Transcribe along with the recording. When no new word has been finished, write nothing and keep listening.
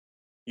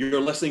You're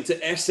listening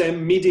to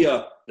SM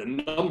Media, the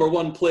number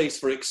one place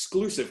for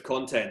exclusive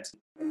content.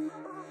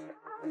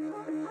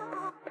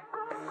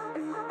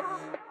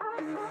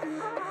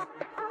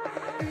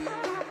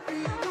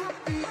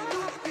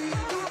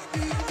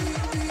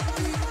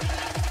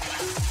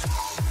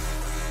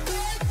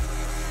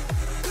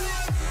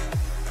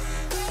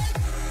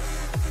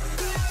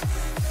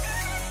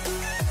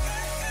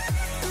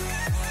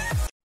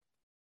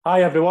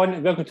 Hi everyone,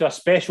 and welcome to a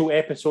special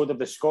episode of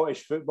the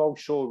Scottish Football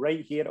Show right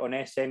here on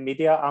SM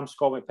Media. I'm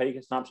Scott McPike.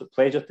 It's an absolute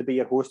pleasure to be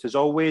your host as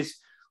always.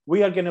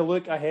 We are going to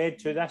look ahead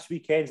to this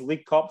weekend's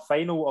League Cup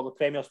final, or the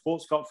Premier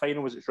Sports Cup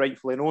final as it's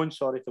rightfully known.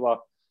 Sorry to our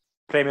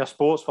Premier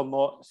Sports for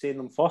not saying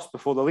them first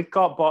before the League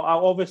Cup, but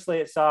obviously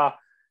it's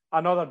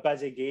another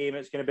busy game.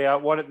 It's going to be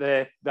one of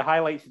the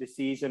highlights of the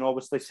season.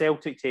 Obviously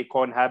Celtic take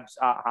on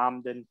Hibs at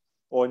Hampden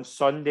on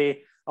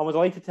Sunday, and we're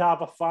delighted to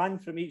have a fan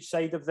from each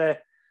side of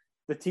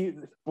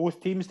both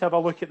teams to have a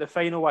look at the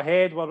final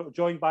ahead. We're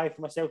joined by,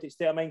 from a Celtic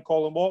state of mind,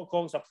 Colin Watt.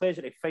 Colin, it's a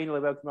pleasure to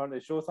finally welcome you on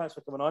the show. Thanks for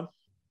coming on.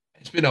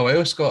 It's been a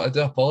while, Scott. I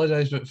do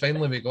apologise, but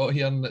finally we got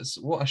here, and it's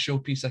what a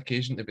showpiece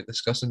occasion to be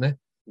discussing there.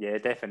 Yeah,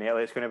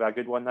 definitely. It's going to be a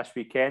good one this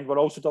weekend. We're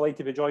also delighted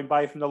to be joined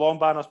by, from the Long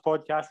Banners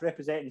podcast,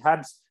 representing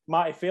Hibs,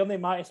 Matty Fairney.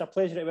 Matty, it's a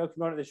pleasure to welcome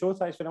you on the show.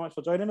 Thanks very much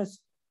for joining us.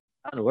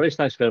 No worries.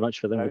 Thanks very much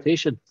for the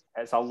invitation.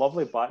 It's a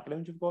lovely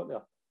background you've got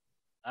there.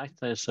 I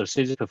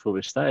said it before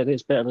we started.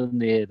 It's better than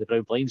the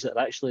brown blinds that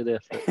are actually there.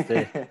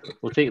 But,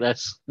 we'll take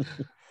this.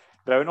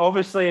 Brown.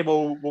 Obviously,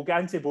 we'll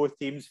get into both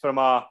teams from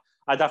a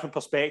different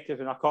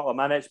perspective in a couple of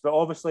minutes. But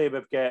obviously,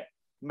 we've got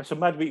some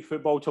midweek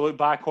football to look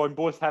back on.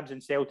 Both Hibs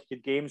and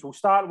Celtic games. We'll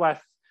start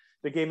with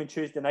the game on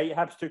Tuesday night.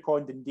 Hibs took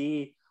on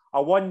Dundee.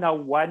 A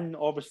 1-0 win.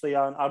 Obviously,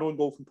 our own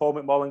goal from Paul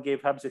McMullen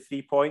gave Hibs the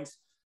 3 points.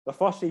 The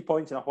first 3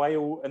 points in a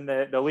while in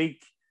the league.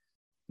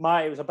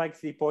 Matt, it was a big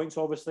 3 points,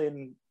 obviously,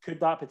 and could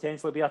that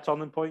potentially be a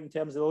turning point in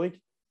terms of the league?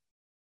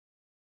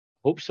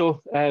 Hope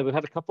so. We've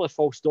had a couple of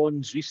false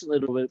dawns recently.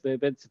 We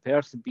went to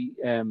Perth and beat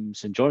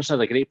St Johnstone,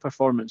 had a great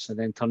performance, and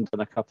then turned in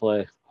a couple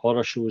of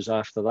horror shows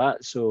after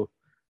that. So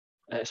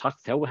it's hard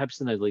to tell with Hibs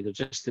in the league.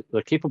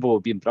 They're capable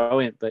of being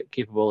brilliant, but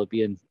capable of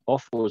being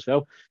awful as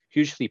well.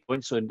 Huge 3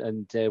 points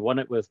and won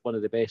it with one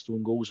of the best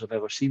own goals I've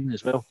ever seen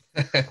as well.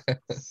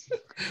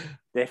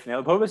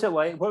 Definitely. What was it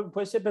like?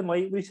 What's it been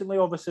like recently?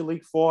 Obviously,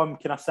 league form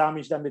kind of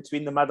sandwiched in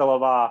between the middle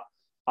of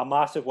a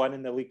massive win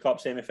in the League Cup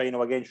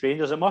semi-final against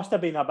Rangers. It must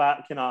have been a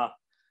bit kind of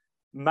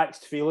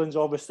mixed feelings.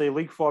 Obviously,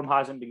 league form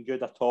hasn't been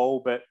good at all,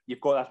 but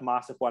you've got this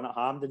massive win at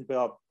Hampden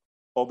where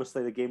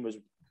obviously the game was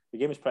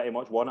pretty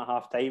much won at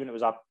half time, and it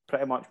was a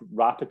pretty much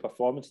rapid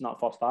performance in that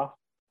first half.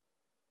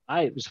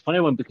 Aye, it was a funny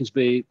one because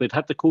we'd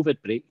had the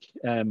COVID break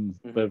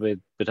where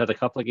we'd had a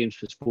couple of games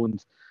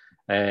postponed.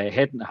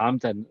 Heading to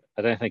Hampden,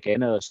 I don't think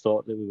any of us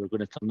thought that we were going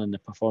to turn in the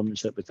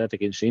performance that we did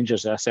against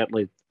Rangers. I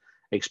certainly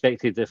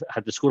expected,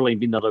 had the scoreline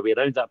been the other way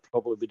around, that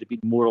probably would have been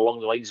more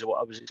along the lines of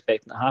what I was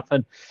expecting to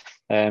happen.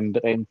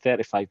 But then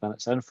 35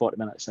 minutes in, 40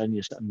 minutes in,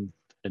 you're sitting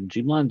in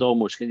dreamland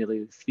almost, kind of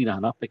like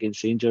 3-0 up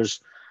against Rangers.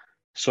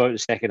 Saw out the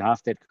second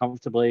half dead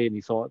comfortably, and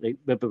you thought, right,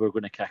 maybe we're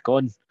going to kick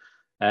on.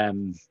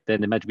 Then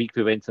the midweek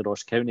we went to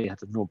Ross County, had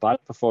no bad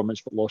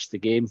performance but lost the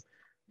game.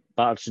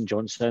 Battered St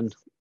Johnstone,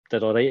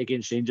 did all right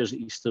against Rangers at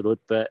Easter Road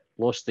but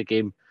lost the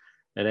game,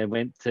 and then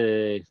went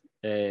to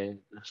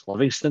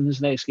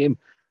Livingston's next game,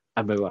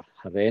 and we were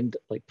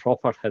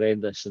proper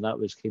horrendous, and that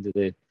was kind of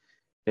the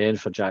end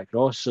for Jack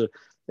Ross. So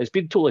it's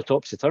been totally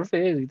topsy-turvy.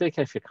 You don't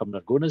care if you're coming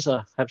or going as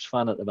a Hibs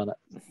fan at the minute.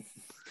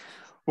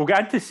 We'll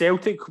get into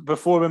Celtic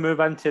before we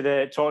move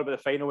into talk about the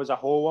final as a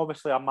whole.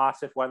 Obviously, a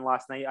massive win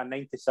last night, a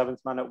 97th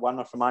minute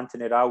winner from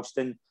Anthony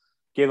Ralston.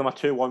 Gave them a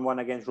 2-1 win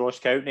against Ross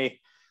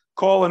County.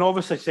 Colin,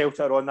 obviously Celtic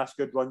are on this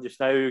good run just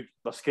now.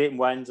 They're scraping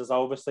wins. There's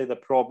obviously the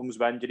problems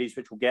with injuries,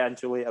 which we'll get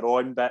into later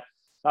on. But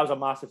that was a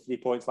massive 3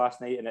 points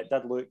last night, and it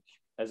did look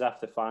as if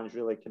the fans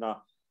really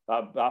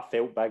that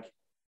felt big.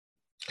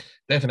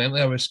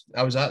 Definitely.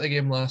 I was at the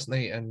game last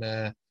night,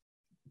 and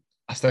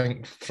I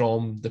think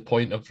from the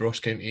point of Ross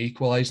County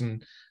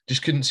equalising,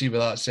 just couldn't see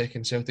where that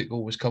second Celtic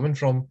goal was coming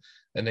from.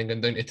 And then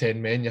going down to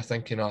 10 men, you're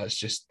thinking, it's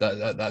just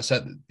that's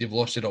it. You've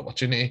lost your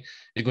opportunity.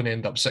 You're going to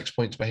end up 6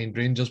 points behind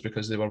Rangers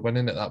because they were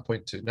winning at that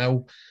point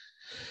 2-0.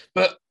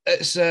 But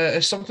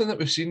it's something that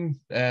we've seen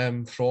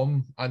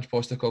from Ange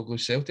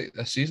Postecoglou's Celtic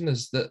this season,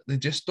 is that they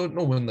just don't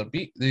know when they're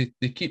beat.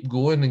 They keep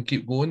going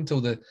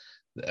till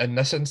in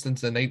this instance,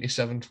 the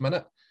 97th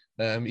minute.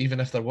 Even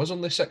if there was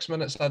only 6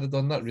 minutes added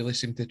on, that really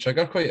seemed to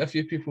trigger quite a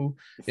few people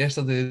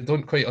yesterday. They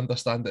don't quite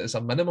understand that it's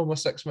a minimum of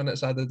 6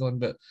 minutes added on,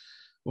 but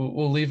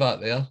we'll leave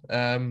that there.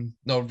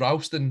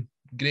 Ralston,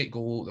 great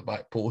goal at the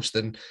back post,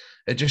 and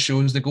it just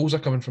shows the goals are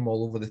coming from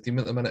all over the team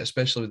at the minute,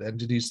 especially with the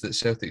injuries that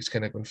Celtic's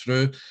kind of going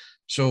through.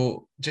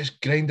 So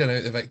just grinding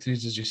out the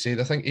victories, as you said.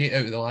 I think 8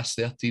 out of the last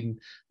 13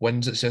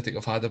 wins that Celtic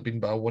have had have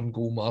been by a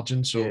 1-goal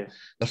margin. So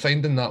they're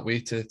finding that way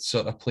to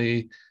sort of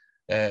play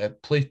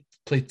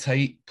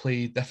tight,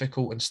 play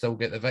difficult, and still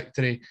get the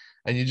victory.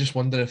 And you just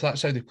wonder, if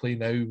that's how they play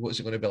now, what's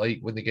it going to be like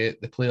when they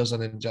get the players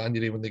in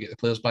January, when they get the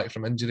players back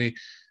from injury?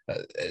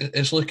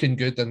 It's looking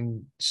good.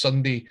 And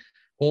Sunday,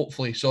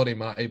 hopefully, sorry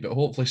Matty, but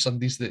hopefully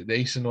Sunday's the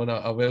icing on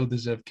a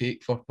well-deserved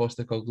cake for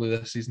Postecoglou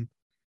this season.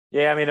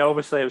 Yeah, I mean,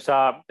 obviously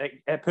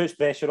it puts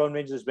pressure on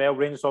Rangers as well.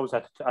 Rangers obviously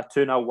had a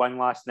 2-0 win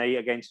last night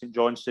against St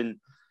Johnstone.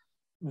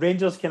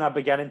 Rangers kind of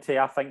beginning to,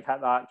 I think,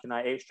 hit that kind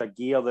of extra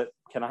gear that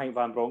kind of I think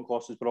Van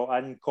Bronckhorst has brought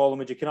in. Colin,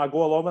 would you kind of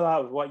go along with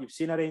that, with what you've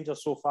seen of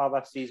Rangers so far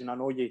this season? I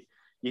know you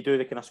do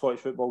the kind of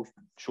Scottish football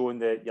show on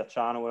your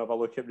channel and have a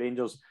look at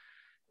Rangers.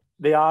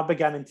 They are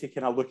beginning to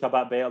kind of look a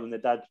bit better than they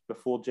did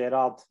before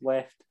Gerrard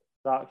left.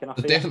 That kind of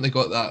They've definitely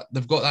got that.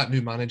 They've got that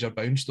new manager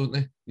bounce, don't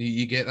they?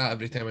 You get that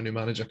every time a new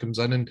manager comes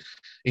in, and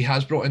he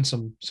has brought in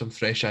some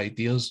fresh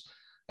ideas.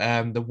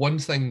 The one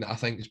thing that I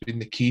think has been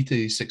the key to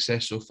his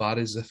success so far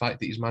is the fact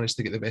that he's managed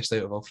to get the best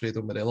out of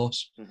Alfredo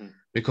Morelos. Mm-hmm.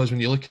 Because when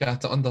you look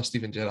at it under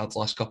Steven Gerrard's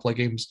last couple of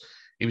games,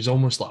 he was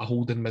almost like a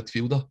holding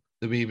midfielder,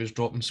 the way he was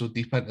dropping so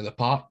deep into the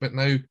park. But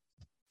now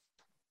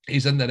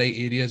he's in the right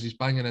areas, he's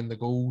banging in the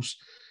goals.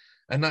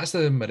 And that's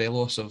the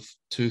Morelos of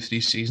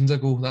 2-3 seasons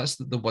ago. That's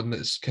the one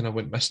that's kind of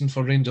went missing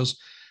for Rangers.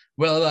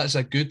 Whether that's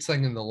a good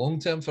thing in the long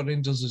term for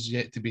Rangers is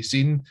yet to be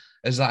seen.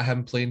 Is that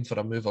him playing for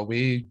a move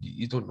away?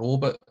 You don't know.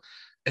 But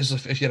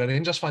if you're a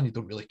Rangers fan, you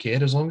don't really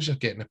care. As long as you're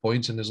getting the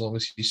points and as long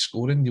as he's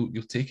scoring,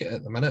 you'll take it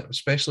at the minute,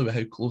 especially with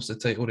how close the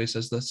title race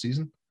is this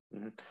season.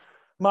 Mm-hmm.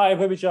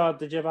 Matty,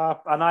 did you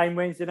have an eye on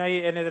Wednesday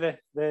night? Any of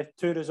the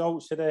two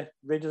results of the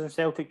Rangers and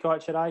Celtic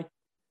caught your eye?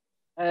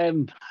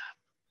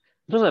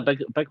 Really a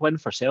big win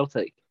for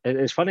Celtic.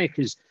 It's funny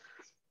because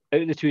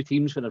out of the two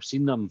teams, when I've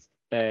seen them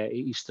at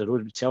Easter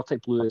Road,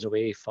 Celtic blew us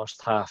away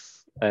first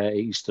half at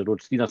Easter Road,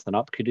 3-0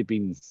 up. Could have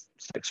been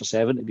 6 or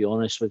 7, to be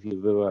honest with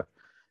you.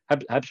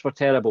 Hibs were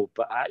terrible,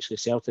 but actually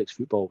Celtic's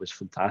football was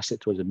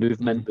fantastic. The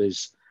movement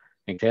was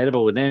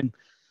incredible. And then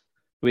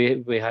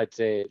we had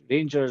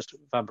Rangers,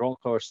 Van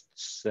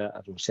Bronckhorst's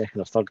second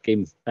or third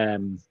game.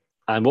 And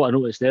what I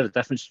noticed there, the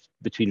difference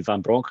between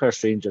Van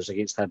Bronckhorst Rangers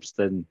against Hibs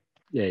than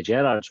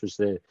Gerrard's was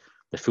the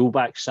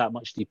fullbacks sat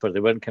much deeper. They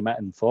weren't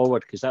committing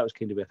forward because that was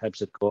kind of where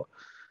Hibs had got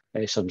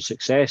some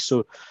success.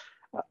 So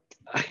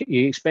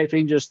you expect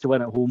Rangers to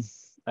win at home,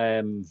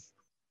 9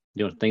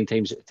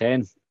 times out of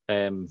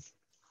 10.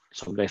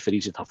 Some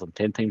referees would have them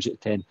 10 times out of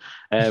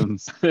 10.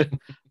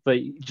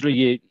 But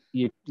you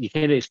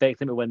kind of expect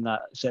them to win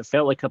that. So it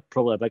felt like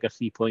probably a bigger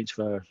 3 points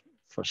for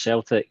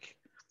Celtic.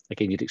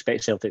 Again, you'd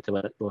expect Celtic to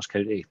win at Ross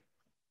County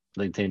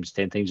 9 times,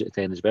 10 times out of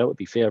 10 as well, to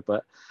be fair.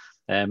 But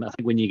I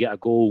think when you get a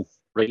goal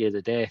right at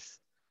the death,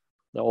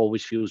 that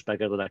always feels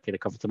bigger than a kind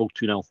of comfortable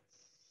 2-0.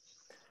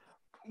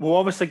 We'll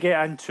obviously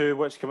get into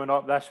what's coming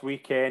up this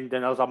weekend,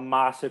 and there's a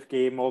massive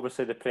game,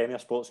 obviously the Premier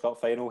Sports Cup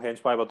final,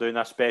 hence why we're doing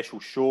this special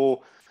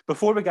show.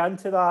 Before we get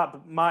into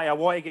that, Matty, I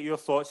want to get your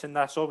thoughts on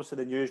this. Obviously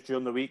the news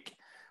during the week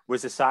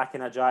was the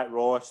sacking of Jack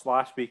Ross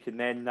last week, and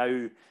then now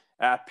it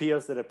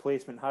appears the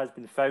replacement has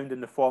been found in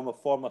the form of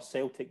former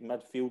Celtic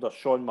midfielder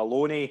Shaun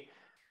Maloney.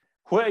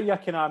 What are your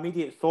kind of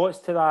immediate thoughts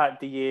to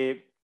that?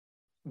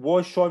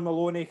 Was Shaun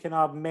Maloney kind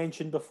of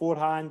mentioned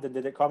beforehand, and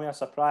did it come as a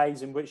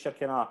surprise? And what's your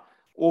kind of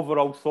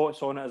overall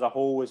thoughts on it as a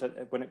whole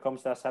when it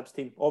comes to this Hibs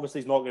team?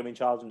 Obviously, he's not going to be in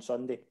charge on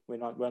Sunday. We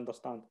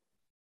understand.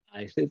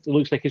 It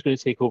looks like he's going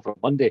to take over on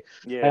Monday.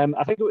 Yeah.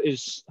 I think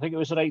it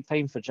was the right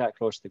time for Jack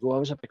Ross to go. I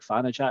was a big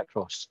fan of Jack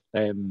Ross.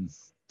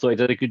 So he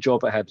did a good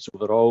job at Hibs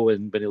overall,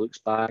 and when he looks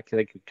back, I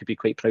think he could be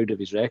quite proud of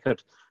his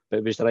record. But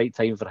it was the right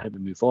time for him to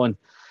move on.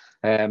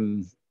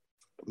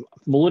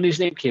 Maloney's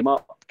name came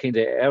up kind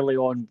of early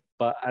on,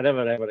 but I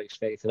never ever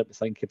expected him to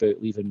think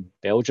about leaving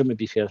Belgium. To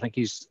be fair, I think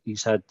he's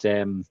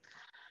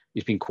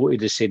been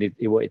quoted as saying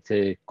he wanted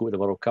to go to the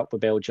World Cup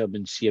with Belgium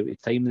and see out his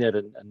time there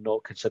and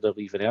not consider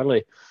leaving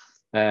early.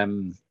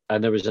 And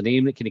there was a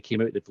name that kind of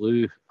came out of the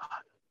blue.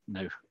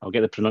 Now, I'll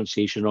get the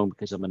pronunciation wrong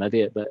because I'm an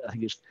idiot, but I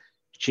think it's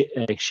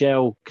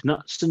Kjell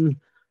Knutsen,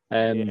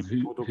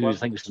 who I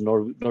think is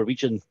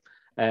Norwegian,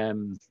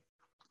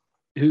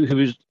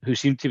 who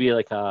seemed to be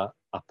like a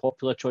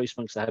popular choice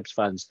amongst the Hibs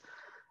fans.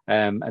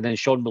 And then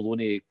Shaun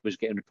Maloney was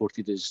getting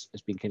reported as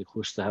being kind of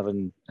close to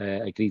having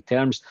agreed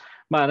terms.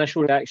 My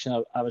initial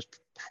reaction, I was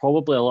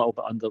probably a little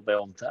bit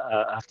underwhelmed.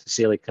 I have to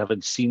say, like,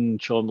 having seen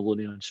Shaun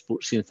Maloney on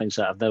sports scene and things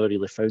like that, I've never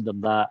really found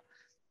him that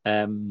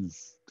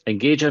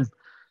engaging.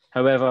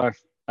 However,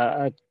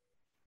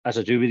 as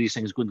I do with these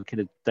things, going to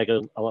kind of dig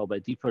a little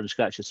bit deeper and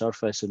scratch the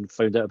surface and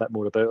found out a bit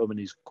more about him and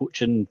his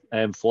coaching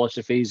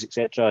philosophies,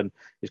 etc., and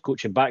his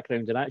coaching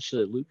background, and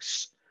actually it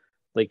looks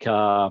like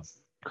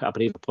quite a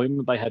brave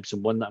appointment by Hibs,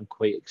 and one that I'm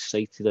quite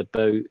excited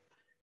about,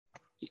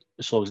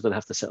 as long as I don't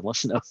have to sit and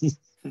listen to him.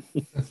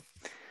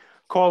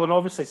 Colin,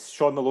 obviously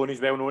Shaun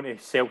Maloney's well known to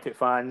Celtic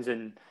fans,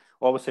 and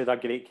obviously had a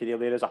great career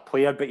there as a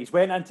player, but he's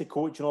went into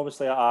coaching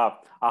obviously at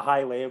a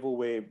high level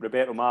with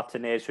Roberto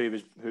Martinez, who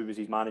was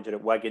his manager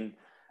at Wigan,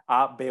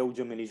 at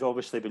Belgium, and he's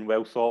obviously been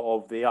well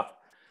thought of there.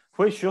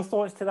 What's your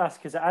thoughts to this?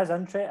 Because it is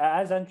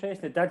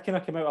interesting. It did kind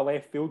of come out of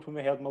left field when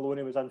we heard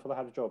Maloney was in for the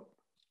Hibs job.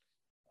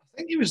 I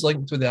think he was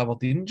linked with the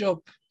Aberdeen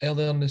job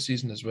earlier in the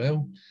season as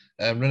well.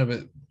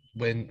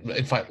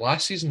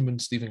 Last season when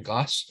Stephen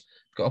Glass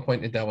got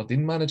appointed the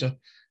Aberdeen manager.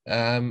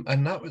 And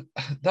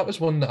that was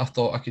one that I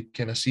thought I could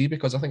kind of see,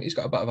 because I think he's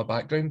got a bit of a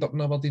background up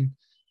in Aberdeen,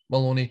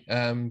 Maloney.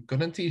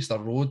 Going into Easter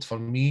Road, for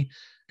me,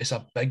 it's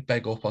a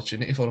big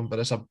opportunity for him, but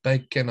it's a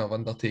big kind of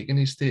undertaking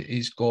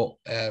he's got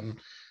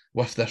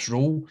with this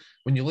role.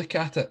 When you look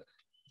at it,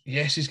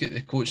 yes, he's got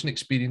the coaching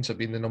experience of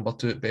being the number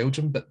 2 at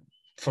Belgium, but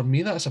for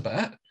me, that's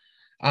about it.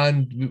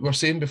 And we were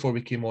saying before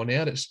we came on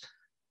air, it's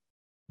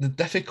the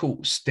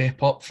difficult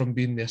step up from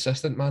being the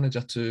assistant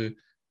manager to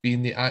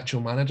being the actual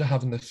manager,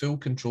 having the full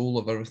control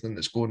of everything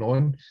that's going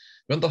on.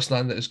 We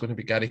understand that it's going to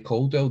be Gary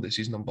Caldwell that's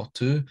his number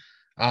 2,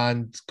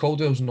 and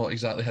Caldwell's not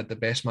exactly had the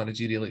best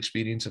managerial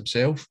experience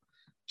himself.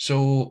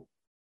 So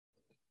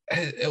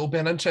it'll be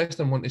an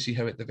interesting one to see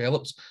how it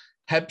develops.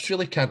 Hibs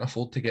really can't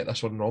afford to get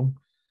this one wrong,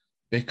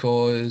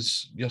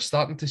 because you're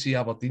starting to see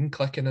Aberdeen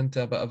clicking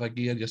into a bit of a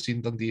gear. You're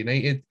seeing Dundee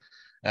United.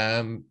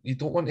 You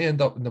don't want to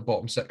end up in the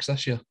bottom 6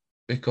 this year,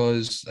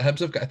 because Hibs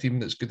have got a team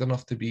that's good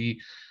enough to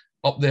be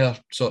up there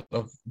sort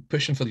of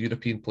pushing for the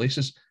European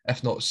places,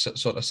 if not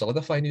sort of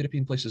solidifying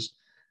European places.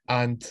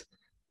 And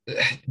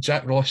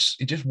Jack Ross,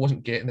 he just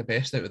wasn't getting the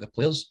best out of the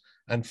players.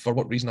 And for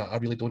what reason, I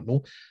really don't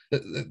know.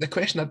 The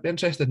question I'd be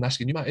interested in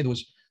asking you, Matty,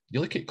 was, you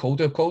look at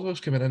Caldwell.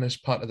 Caldwell's coming in as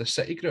part of the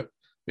City group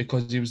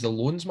because he was the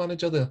loans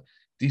manager there.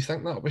 Do you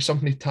think that'll be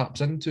something he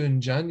taps into in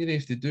January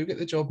if they do get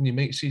the job, and you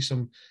might see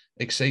some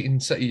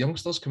exciting City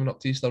youngsters coming up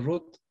to Easter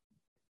Road?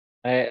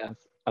 I'd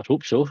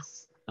hope so.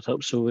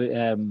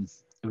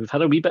 We've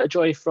had a wee bit of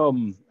joy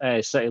from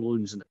City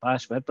loans in the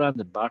past. We had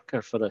Brandon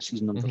Barker for a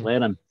season under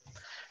Lennon,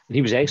 and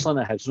he was excellent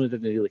at Hibs. He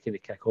didn't really kind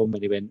of kick on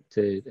when he went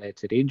to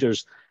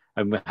Rangers.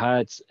 And we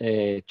had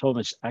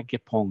Thomas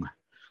Agapong,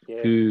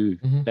 who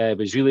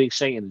was really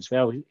exciting as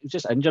well. He was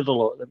just injured a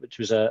lot, which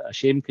was a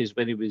shame, because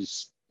when he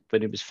was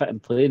fit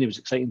and playing, he was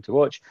exciting to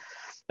watch.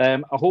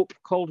 I hope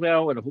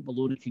Caldwell and I hope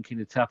Maloney can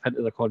kind of tap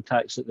into the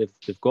contacts that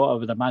they've got. I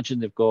would imagine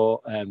they've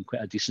got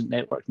quite a decent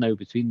network now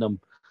between them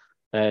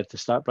to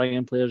start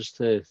bringing players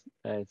to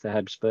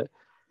Hibs. But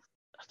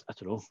I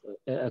don't know.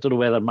 I don't know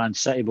whether Man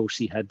City will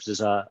see Hibs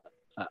as a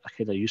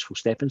kind of useful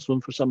stepping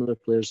stone for some of their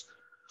players.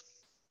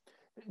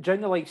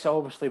 During the likes,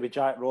 obviously, with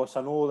Jack Ross,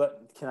 I know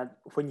that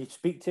when you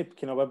speak to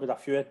with a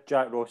few of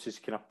Jack Ross's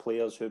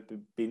players who've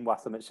been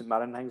with him at St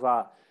Mirren and things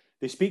like that,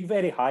 they speak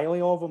very highly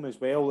of him as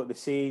well. That they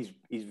say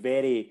he's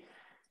very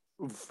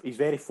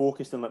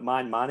focused on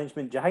man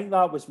management. Do you think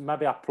that was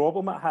maybe a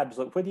problem at Hibs?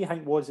 What do you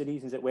think was the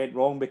reasons it went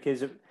wrong?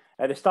 Because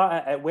at the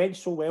start, it went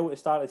so well at the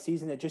start of the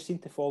season, it just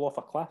seemed to fall off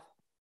a cliff.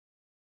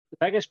 The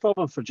biggest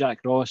problem for Jack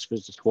Ross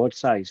was the squad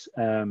size.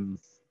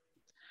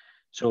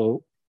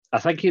 So I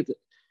think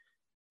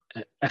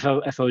if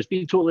I was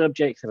being totally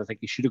objective, I think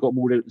he should have got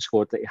more out of the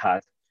squad that he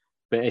had.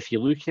 But if you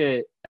look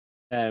at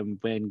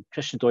when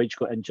Christian Deutsch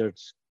got injured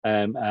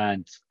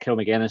and Kel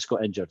McGuinness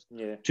got injured,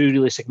 2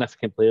 really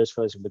significant players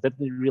for us, and we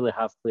didn't really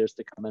have players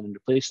to come in and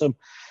replace them.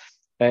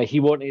 He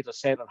wanted a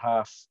centre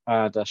half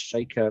and a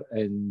striker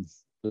in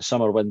the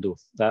summer window.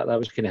 That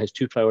was kind of his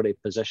 2 priority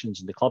positions,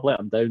 and the club let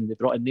him down. They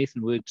brought in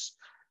Nathan Woods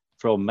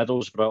from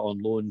Middlesbrough on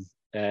loan,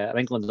 an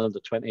England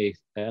under-20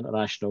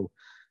 international.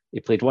 He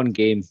played 1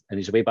 game and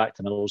he's away back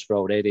to Middlesbrough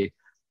already.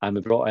 And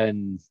we brought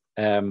in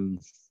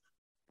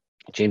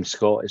James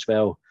Scott as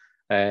well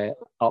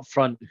up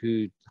front,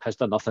 who has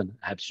done nothing.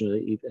 I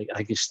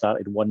think he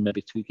started 1,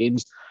 maybe 2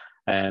 games,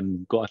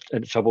 got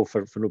into trouble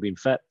for not being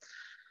fit.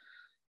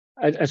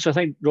 And so I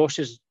think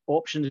Ross's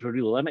options were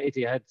really limited.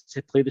 He had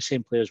to play the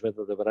same players,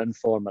 whether they were in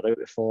form or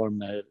out of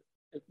form.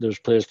 There's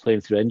players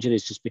playing through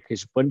injuries, just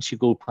because once you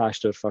go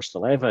past our first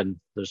 11,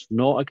 there's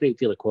not a great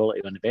deal of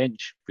quality on the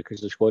bench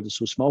because the squad is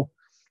so small.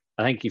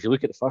 I think if you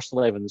look at the first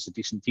 11, there's a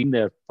decent team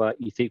there, but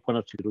you take 1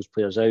 or 2 of those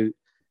players out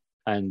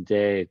and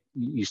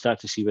you start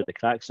to see where the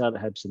cracks are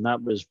at Hibs, and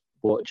that was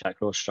what Jack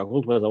Ross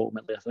struggled with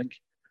ultimately, I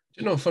think.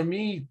 For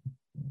me,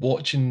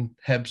 watching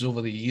Hibs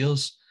over the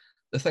years,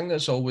 the thing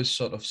that's always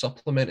sort of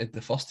supplemented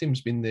the first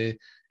team's been the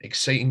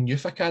exciting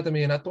youth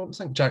academy, and I don't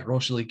think Jack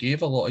Ross really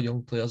gave a lot of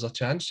young players a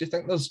chance. Do you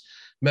think there's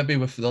maybe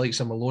with the likes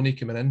of Maloney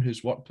coming in,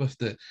 who's worked with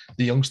the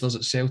youngsters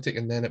at Celtic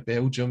and then at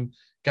Belgium,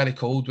 Gary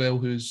Caldwell,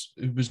 who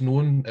was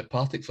known at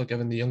Partick for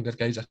giving the younger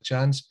guys a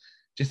chance,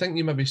 do you think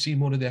you maybe see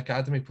more of the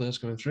academy players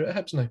coming through at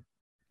Hibs now?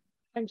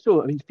 I think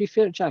so. I mean, to be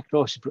fair to Jack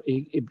Ross,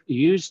 he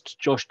used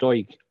Josh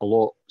Doig a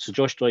lot. So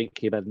Josh Doig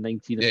came in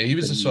 19. Yeah, he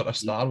was the sort of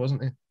star,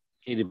 wasn't he?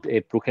 He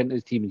broke into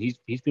the team, and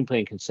he's been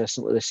playing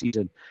consistently this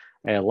season.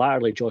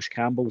 Latterly, Josh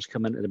Campbell's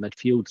come into the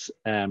midfield.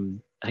 I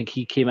think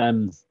he came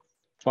in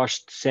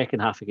second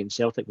half against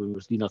Celtic when we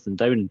was 3-0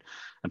 down,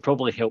 and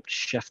probably helped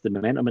shift the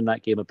momentum in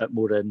that game a bit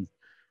more in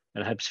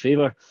Hibs'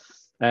 favour.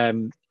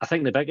 I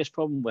think the biggest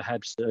problem with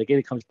Hibs, again,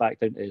 it comes back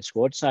down to the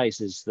squad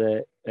size, is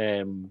that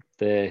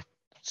the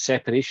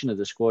separation of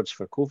the squads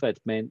for COVID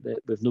meant that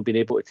we've not been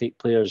able to take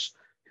players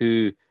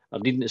who are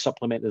needing to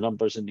supplement the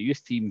numbers in the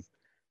youth team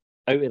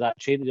out of that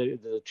training, out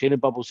of the training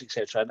bubbles,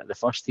 etc., into the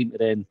first team to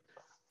then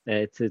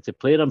to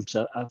play them.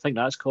 So I think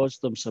that's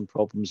caused them some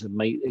problems and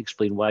might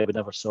explain why we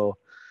never saw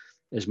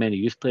as many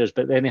youth players.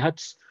 But then he had,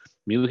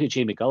 when you look at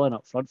Jamie Gullen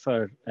up front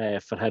for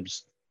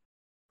Hibs,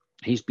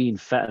 he's been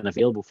fit and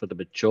available for the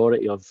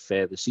majority of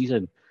the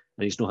season,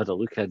 and he's not had a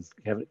look in.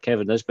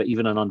 Kevin Nisbet,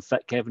 even an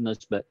unfit Kevin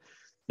Nisbet,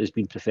 has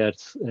been preferred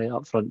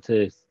up front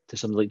to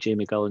somebody like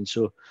Jamie Gullen.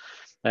 So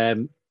I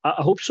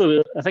hope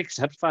so. I think as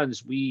Hibs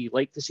fans, we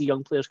like to see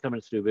young players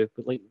coming through.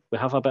 We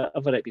have a bit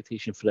of a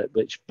reputation for it,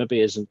 which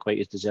maybe isn't quite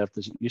as deserved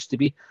as it used to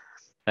be.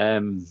 We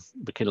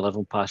kind of live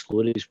on past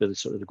glories with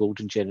sort of the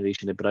golden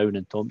generation of Brown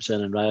and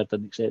Thompson and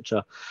Riordan,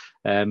 etc.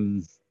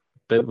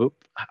 But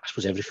I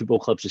suppose every football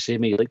club's the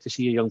same. You like to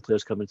see your young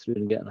players coming through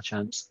and getting a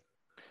chance.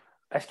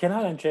 It's kind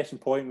of an interesting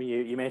point when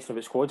you mentioned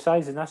about squad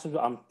size, and this is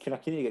what I'm kind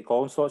of keen to get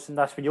Colin's thoughts on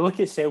this. When you look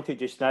at Celtic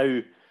just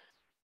now,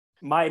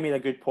 Matty made a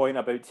good point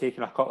about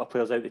taking a couple of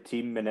players out of the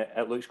team and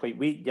it looks quite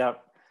weak. Yeah,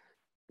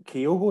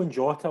 Kyogo and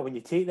Jota, when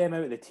you take them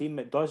out of the team,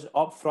 it does,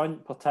 up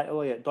front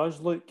particularly, it does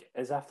look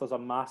as if there's a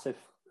massive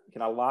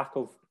kind of lack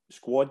of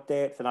squad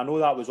depth. And I know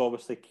that was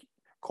obviously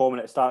common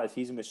at the start of the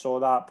season. We saw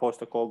that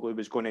Postecoglou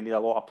was going to need a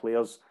lot of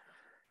players.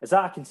 Is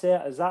that a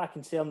concern? Is that a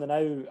concern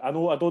now? I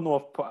don't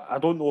know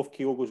if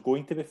Kyogo's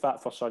going to be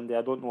fit for Sunday.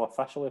 I don't know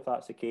officially if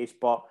that's the case,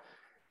 but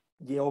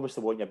you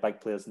obviously want your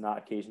big players in that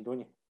occasion, don't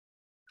you?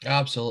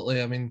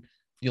 Absolutely. I mean,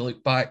 you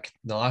look back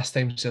the last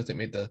time Celtic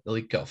made the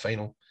League Cup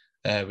final,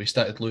 we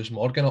started Lewis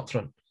Morgan up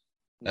front.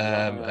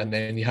 And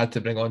then you had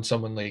to bring on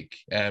someone like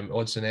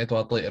Odsonne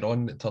Edouard later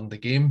on that turned the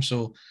game.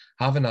 So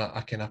having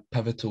a kind of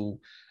pivotal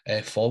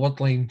forward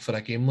line for a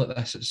game like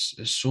this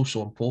is so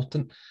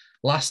important.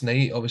 Last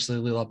night, obviously,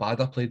 Liel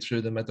Abada played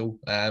through the middle,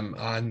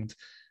 and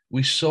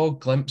we saw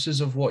glimpses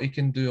of what he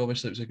can do.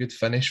 Obviously, it was a good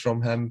finish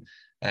from him,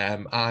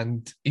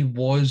 and he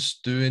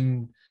was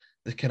doing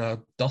the kind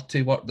of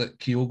dirty work that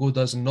Kyogo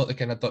does, and not the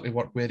kind of dirty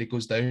work where he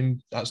goes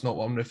down. That's not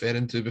what I'm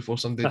referring to before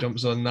somebody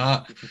jumps on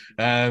that.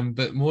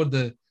 But more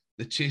the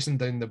chasing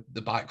down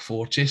the back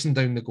four, chasing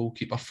down the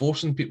goalkeeper,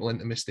 forcing people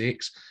into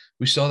mistakes.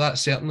 We saw that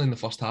certainly in the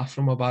first half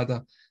from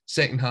Abada.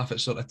 Second half, it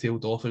sort of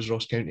tailed off as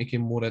Ross County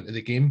came more into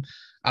the game.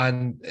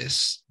 And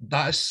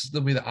that's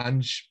the way that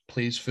Ange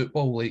plays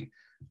football. Like,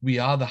 we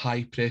are the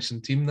high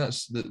pressing team.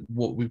 That's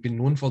what we've been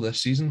known for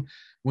this season.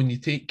 When you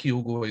take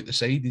Kyogo out the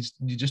side,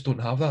 you just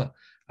don't have that.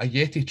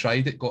 Ajeti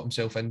tried it, got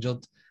himself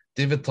injured.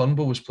 David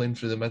Turnbull was playing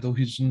through the middle.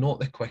 He's not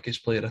the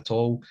quickest player at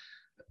all.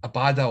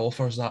 Abada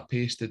offers that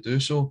pace to do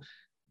so.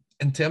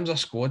 In terms of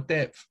squad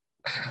depth,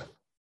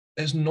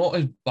 it's not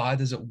as bad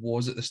as it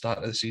was at the start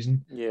of the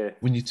season. Yeah.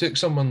 When you took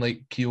someone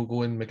like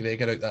Kyogo and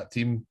McGregor out that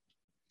team,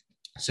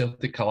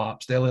 Celtic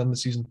collapsed earlier in the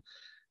season.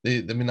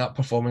 That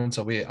performance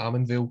away at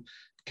Arminville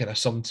kind of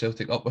summed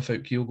Celtic up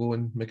without Kyogo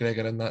and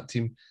McGregor in that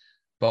team.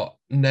 But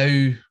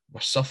now we're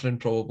suffering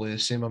probably the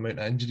same amount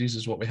of injuries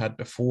as what we had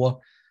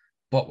before,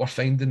 but we're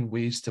finding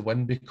ways to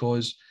win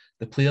because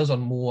the players are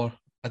more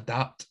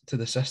adapt to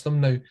the system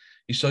now.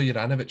 You saw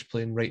Juranovic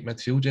playing right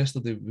midfield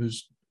yesterday,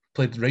 who's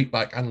played right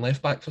back and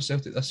left back for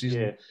Celtic this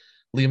season. Yeah.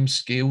 Liam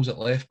Scales at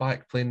left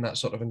back playing that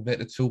sort of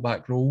inverted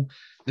full-back role.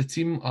 The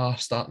team are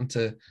starting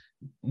to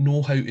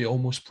know how to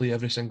almost play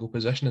every single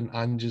position in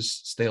Ange's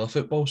style of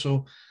football.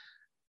 So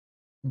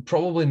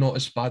probably not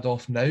as bad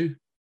off now,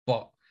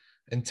 but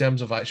in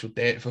terms of actual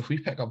depth, if we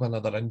pick up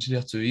another injury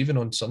or two, even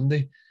on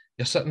Sunday,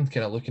 you're sitting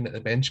kind of looking at the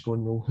bench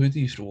going, well, who do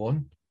you throw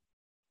on?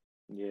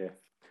 Yeah.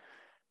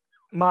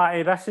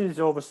 Matty, this is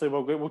obviously,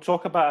 we'll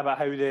talk about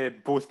how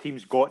both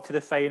teams got to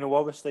the final.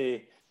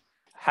 Obviously,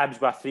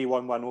 Hibs with a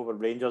 3-1 win over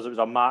Rangers. It was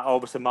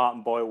obviously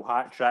Martin Boyle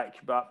hat-trick,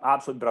 but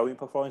absolutely brilliant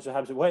performance of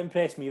Hibs. What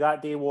impressed me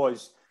that day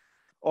was,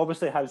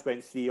 obviously Hibs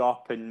went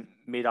 3-up and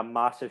made a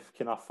massive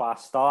kind of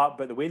fast start,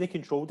 but the way they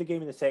controlled the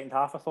game in the second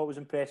half I thought was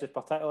impressive,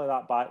 particularly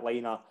that back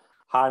line of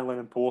Hanlon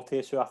and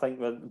Porteous, who I think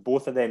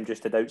both of them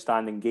just had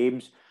outstanding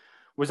games.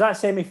 Was that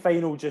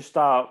semi-final just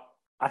a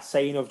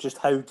sign of just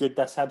how good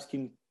this Hibs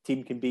team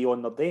can be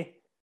on their day?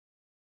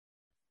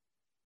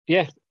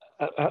 Yeah,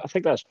 I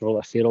think that's probably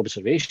a fair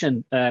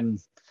observation. I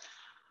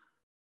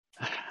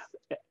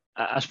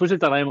suppose the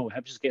dilemma with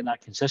Hibs is getting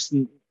that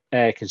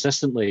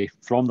consistently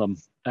from them.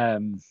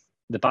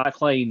 The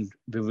back line,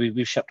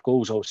 we've shipped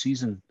goals all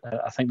season.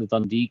 I think the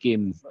Dundee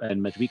game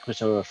in midweek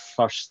was our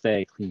first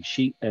clean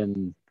sheet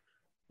in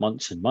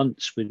months and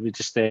months. We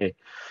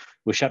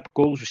shipped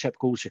goals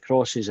to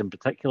crosses in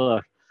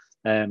particular.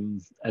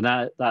 And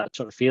that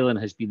sort of feeling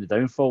has been the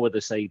downfall with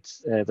the side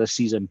this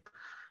season.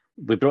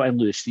 We brought in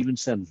Lewis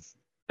Stevenson.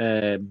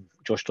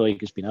 Josh Doig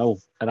has been ill,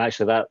 and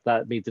actually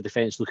that made the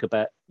defence look a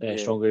bit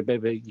stronger.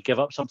 Maybe you give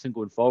up something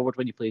going forward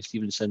when you play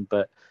Stevenson,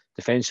 but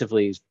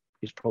defensively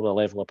he's probably a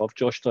level above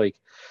Josh Doig.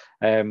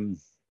 I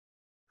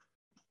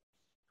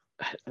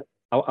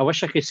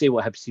wish I could say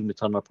what Hibs team would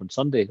turn up on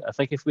Sunday. I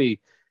think if we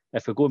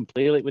go and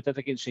play like we did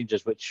against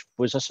Rangers, which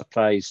was a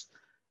surprise,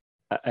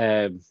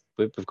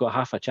 we've got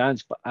half a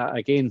chance. But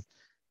again,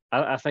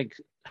 I think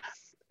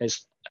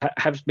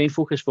Hibs' main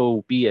focus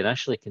will be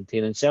initially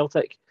containing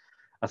Celtic.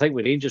 I think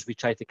with Rangers, we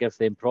tried to give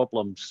them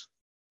problems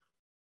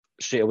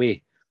straight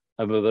away,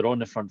 and we were on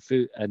the front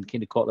foot and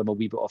kind of caught them a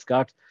wee bit off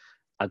guard.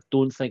 I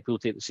don't think we'll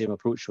take the same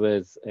approach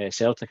with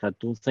Celtic. I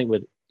don't think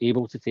we're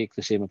able to take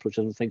the same approach.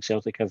 I don't think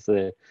Celtic have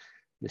the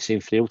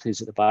same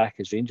frailties at the back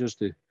as Rangers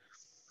do.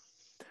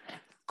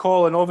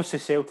 Colin, obviously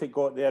Celtic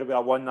got there with a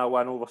 1-0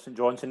 win over St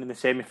Johnstone in the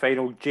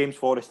semi-final. James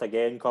Forrest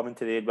again coming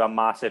to the aid with a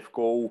massive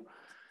goal.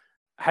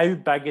 How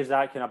big is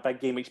that kind of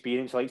big game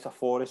experience like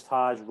Forrest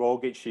has,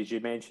 Rogic, as you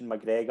mentioned,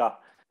 McGregor?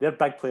 They're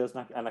big players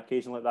in an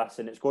occasion like this,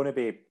 and it's going to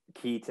be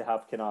key to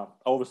have kind of...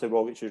 Obviously,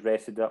 Rogic was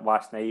rested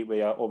last night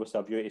with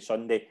obviously a beauty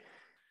Sunday.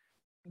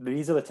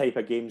 These are the type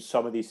of games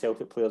some of these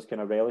Celtic players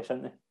kind of relish,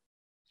 aren't they?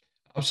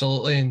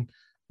 Absolutely, and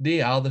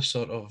they are the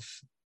sort of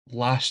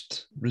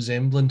last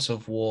resemblance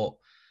of what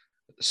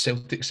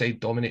Celtic side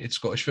dominated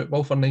Scottish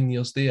football for 9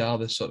 years. They are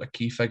the sort of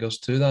key figures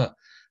to that.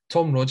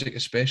 Tom Rogic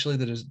especially,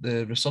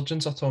 the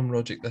resurgence of Tom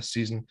Rogic this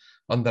season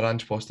under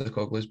Ange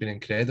Postecoglou has been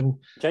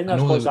incredible. Do you think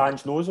that's because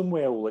Ange knows him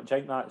well? Do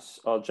you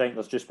think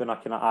there's just been a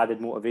kind of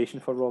added motivation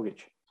for Rogic?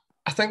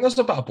 I think there's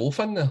a bit of both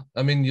in there.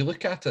 I mean, you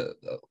look at it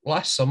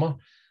last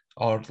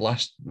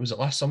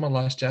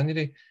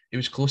January, he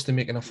was close to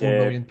making a £4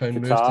 million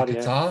move to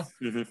Qatar.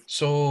 Yeah. Mm-hmm.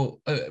 So,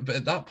 but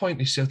at that point,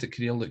 his Celtic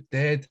career looked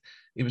dead.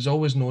 He was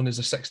always known as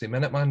a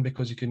 60-minute man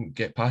because he couldn't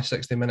get past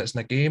 60 minutes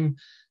in a game.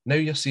 Now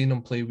you're seeing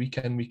him play week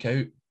in, week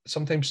out,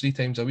 sometimes 3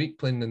 times a week,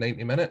 playing the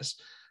 90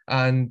 minutes,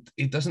 and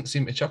he doesn't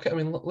seem to chuck it. I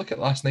mean, look at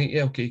last night.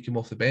 Yeah, okay, he came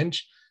off the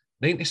bench.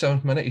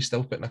 97th minute, he's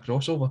still putting a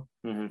crossover.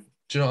 Mm-hmm. Do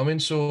you know what I mean?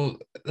 So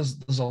there's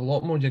a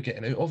lot more you're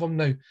getting out of him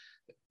now.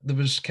 There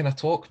was kind of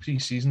talk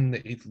pre-season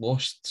that he'd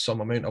lost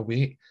some amount of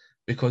weight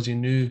because he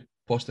knew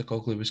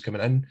Postecoglou was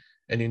coming in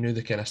and he knew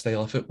the kind of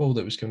style of football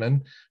that was coming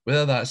in.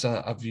 Whether that's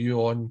a view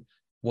on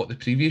what the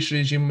previous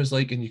regime was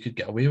like and you could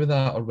get away with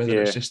that, or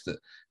whether it's just that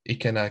he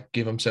kind of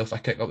gave himself a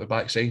kick up the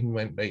backside and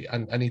went, right,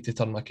 I need to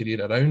turn my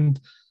career around.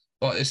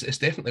 But it's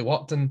definitely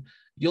worked. And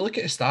you look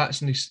at his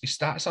stats, and his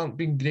stats aren't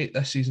been great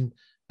this season,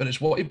 but it's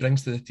what he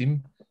brings to the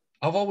team.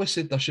 I've always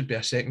said there should be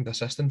a second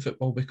assist in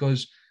football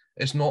because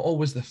it's not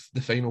always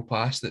the final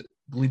pass that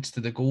leads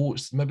to the goal.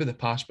 It's maybe the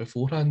pass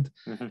beforehand.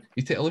 Mm-hmm.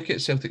 You take a look at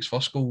Celtic's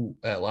first goal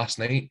last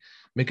night.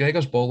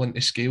 McGregor's ball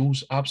into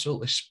Scales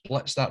absolutely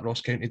splits that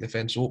Ross County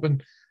defence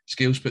open.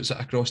 Scales puts it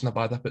across,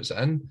 Nabada puts it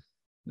in.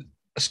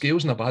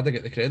 Scales and Nabada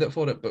get the credit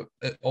for it, but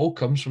it all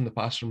comes from the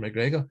pass from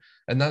McGregor.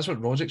 And that's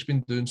what Rogic's been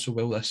doing so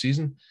well this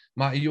season.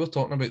 Matty, you were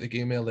talking about the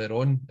game earlier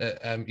on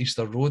at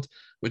Easter Road,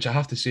 which I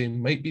have to say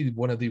might be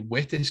one of the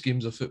wettest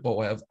games of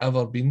football I have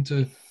ever been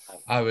to.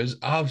 I was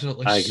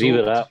absolutely I agree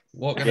with that.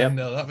 Walking in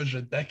there. That was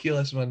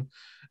ridiculous, man.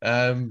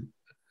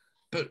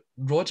 But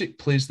Rogic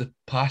plays the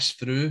pass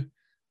through.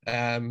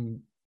 I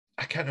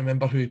can't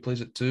remember who he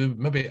plays it to.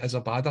 Maybe it is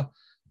Abada.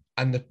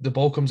 And the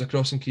ball comes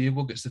across and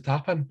Kyogo gets the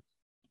tap in.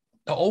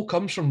 It all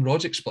comes from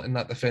Rogic splitting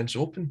that defence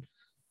open.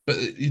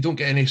 But you don't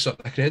get any sort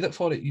of credit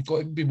for it. You've got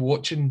to be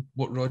watching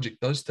what Rogic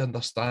does to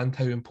understand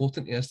how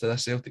important he is to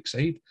this Celtic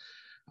side.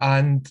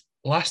 And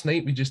last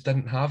night we just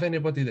didn't have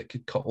anybody that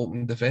could cut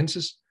open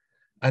defences.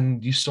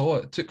 And you saw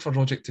it took for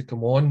Rogic to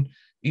come on,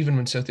 even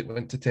when Celtic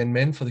went to 10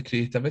 men, for the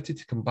creativity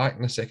to come back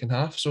in the second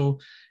half. So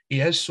he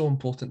is so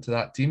important to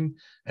that team.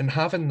 And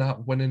having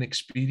that winning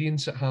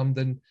experience at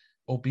Hampden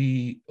will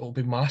be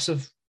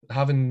massive,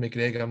 having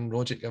McGregor and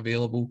Rogic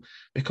available,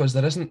 because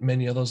there isn't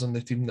many others on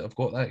the team that have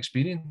got that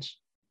experience.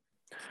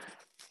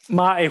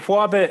 Matty,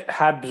 what about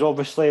Hibs?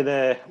 Obviously,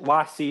 the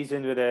last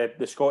season with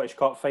the Scottish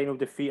Cup final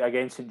defeat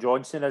against St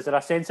Johnstone. Is there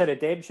a sense of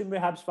redemption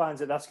with Hibs fans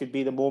that this could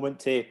be the moment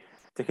to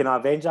kind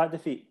of avenge that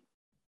defeat?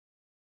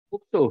 I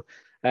hope so.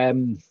 I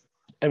mean,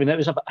 it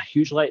was a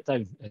huge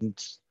letdown, and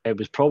it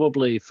was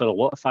probably for a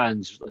lot of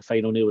fans the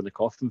final nail in the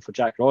coffin for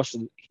Jack Ross.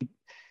 And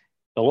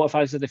a lot of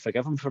fans didn't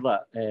forgive him for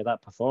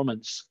that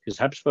performance, because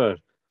Hibs were,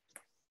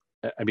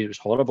 I mean, it was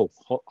horrible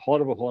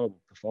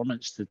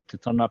performance to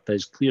turn up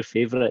as clear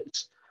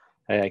favourites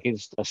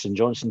against a St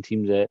Johnstone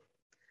team that,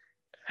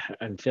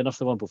 and fair enough,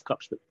 they won both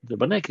cups, but they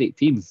weren't a great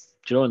team.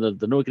 Do you know,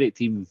 they're no great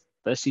team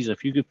this season. A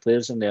few good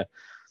players in there.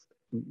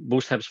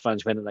 Most Hibs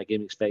fans went in that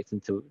game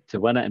expecting to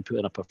win it and put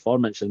in a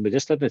performance, and we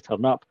just didn't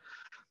turn up.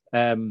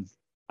 I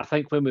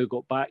think when we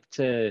got back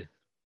to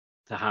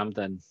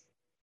Hampden,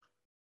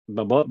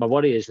 my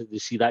worry is that they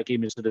see that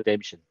game as a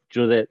redemption.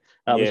 Do you know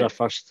that was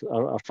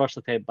our first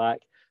attempt back,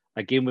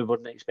 a game we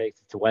weren't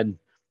expected to win,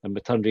 and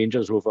we turned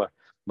Rangers over.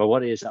 My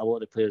worry is that a lot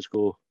of the players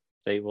go,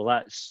 right, well,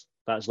 that's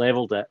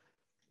levelled it,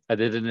 and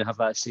they didn't have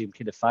that same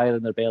kind of fire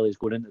in their bellies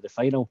going into the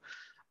final.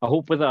 I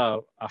hope with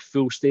a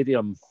full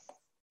stadium,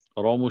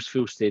 or almost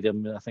full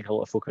stadium, I think a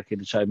lot of folk are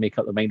kind of trying to make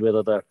up their mind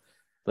whether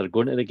they're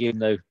going to the game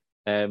now,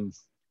 and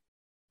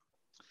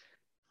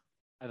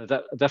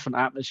a different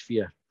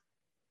atmosphere.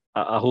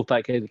 I hope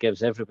that kind of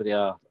gives everybody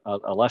a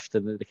lift,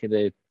 and the kind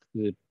of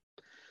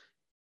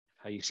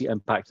how you see it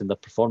impacting their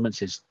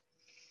performances.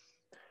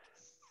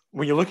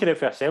 When you look at it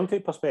from a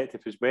Celtic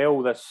perspective as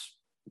well,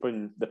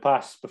 when the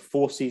past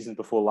 4 seasons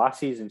before last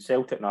season,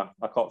 Celtic and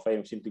a cup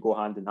final seemed to go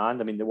hand in hand.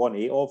 I mean, they won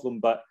 8 of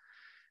them, but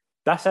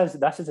this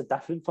is a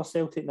different for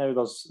Celtic now.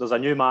 There's a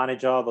new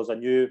manager, there's a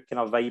new kind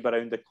of vibe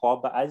around the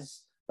club.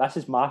 This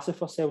is massive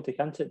for Celtic,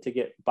 isn't it, to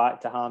get back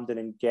to Hampden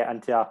and get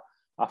into a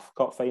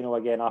cup final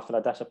again after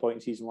a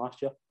disappointing season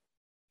last year.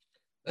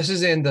 This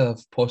is the end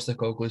of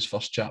Postecoglou's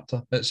first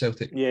chapter at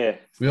Celtic. Yeah.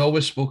 We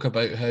always spoke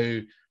about how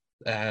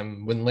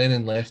When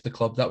Lennon left the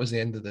club, that was the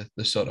end of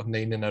the sort of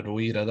 9 in a row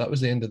era. That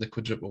was the end of the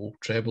quadruple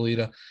treble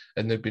era,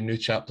 and there'd been new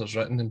chapters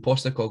written. And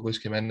Postecoglou's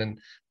come in, and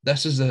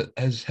this is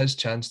his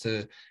chance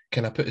to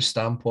kind of put a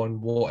stamp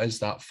on what is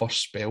that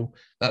first spell,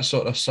 that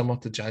sort of summer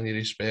to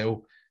January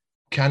spell.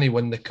 Can he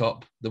win the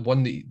cup, the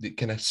one that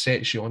kind of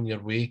sets you on your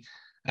way?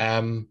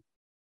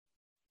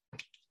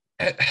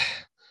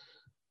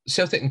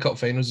 Celtic and cup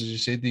finals, as you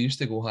said, they used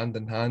to go hand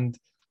in hand.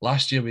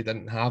 Last year we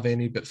didn't have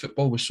any, but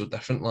football was so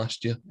different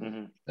last year.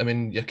 Mm-hmm. I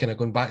mean, you're kind of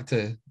going back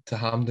to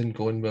Hampden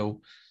going,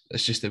 well,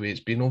 it's just the way it's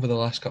been over the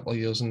last couple of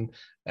years, and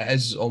it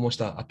is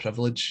almost a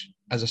privilege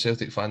as a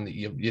Celtic fan that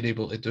you're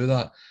able to do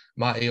that.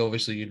 Matty,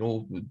 obviously, you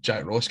know,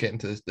 Jack Ross getting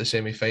to the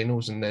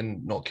semi-finals and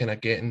then not kind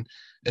of getting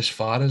as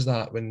far as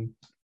that, when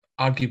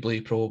arguably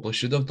he probably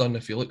should have done.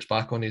 If he looks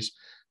back on his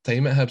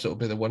time at Hibs, it'll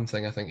be the one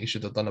thing I think he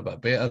should have done a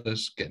bit better,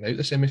 is getting out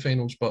the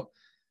semi-finals. But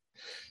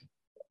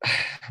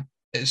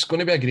it's going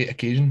to be a great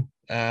occasion.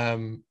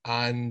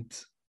 And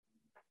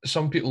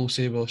some people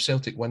say, well, if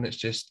Celtic win, it's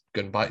just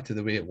going back to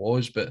the way it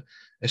was. But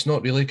it's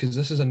not really, because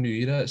this is a new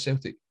era at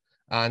Celtic.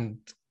 And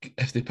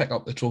if they pick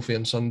up the trophy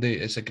on Sunday,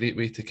 it's a great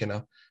way to kind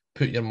of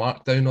put your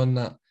mark down on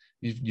that.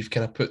 You've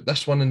kind of put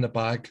this one in the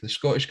bag. The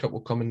Scottish Cup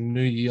will come in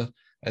the new year,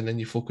 and then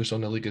you focus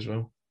on the league as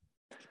well.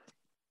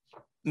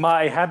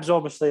 Matty, Hibs,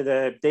 obviously,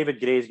 David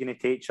Gray is going to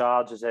take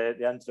charge as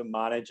the interim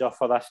manager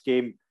for this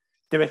game.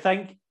 Do we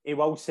think he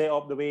will set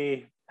up the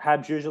way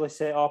Hibs usually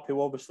set up?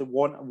 He'll obviously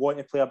want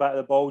to play a bit of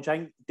the ball. Do you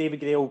think David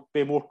Gray will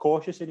be more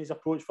cautious in his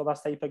approach for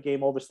this type of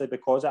game, obviously,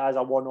 because it is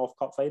a one-off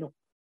cup final?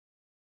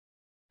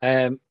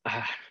 I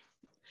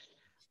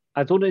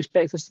don't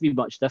expect this to be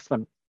much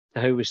different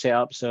to how we set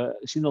up. So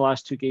I've seen the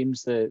last two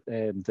games that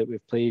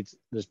we've played.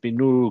 There's been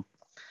no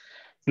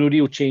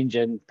real change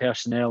in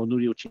personnel, no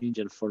real change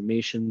in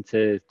formation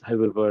to how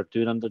we were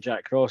doing under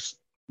Jack Ross.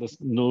 There's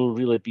no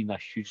really been a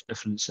huge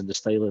difference in the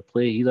style of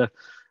play either.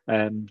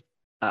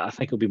 I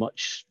think it'll be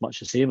much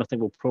the same. I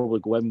think we'll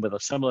probably go in with a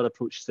similar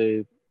approach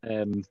to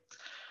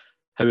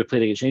how we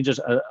played against Rangers.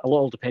 A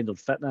lot will depend on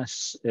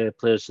fitness.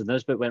 Players in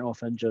Nisbet went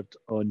off injured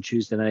on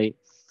Tuesday night.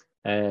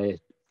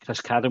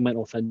 Chris Cadden went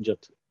off injured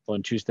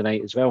on Tuesday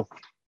night as well.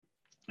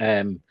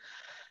 Now,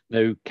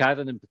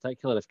 Cadden in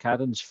particular, if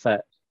Cadden's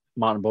fit,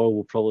 Martin Boyle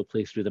will probably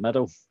play through the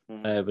middle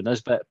with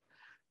Nisbet.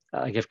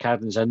 I think if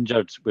Cadden's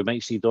injured, we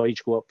might see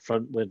Doidge go up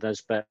front with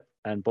Nisbet,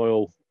 and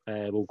Boyle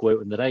will go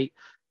out on the right.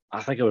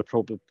 I think I would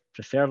probably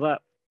prefer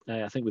that.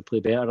 I think we play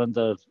better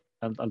under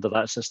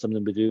that system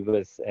than we do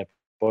with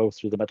Boyle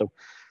through the middle.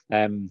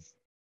 And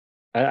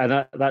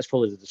that's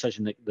probably the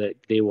decision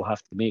that Gray will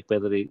have to make,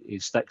 whether he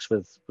sticks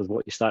with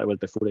what he started with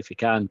before if he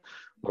can,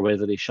 or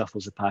whether he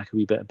shuffles the pack a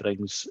wee bit and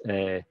brings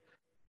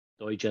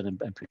Doidge in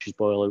and pushes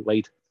Boyle out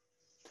wide.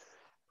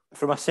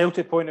 From a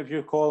Celtic point of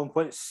view, Colin,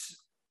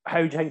 how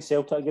do you think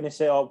Celtic are going to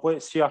set up?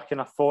 What's your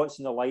kind of thoughts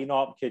in the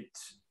lineup? Could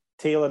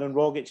Taylor and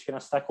Rogic kind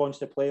of stick on to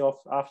the playoff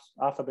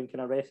after being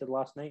kind of rested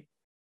last night?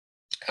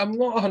 I'm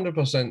not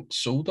 100%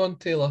 sold on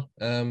Taylor.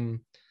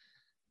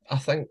 I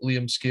think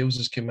Liam Scales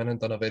has come in and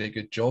done a very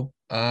good job,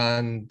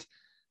 and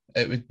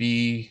it would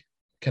be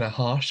kind of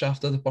harsh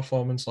after the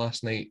performance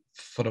last night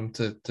for him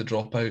to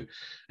drop out.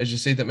 As you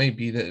said, it might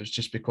be that it was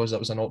just because that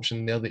was an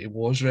option there that he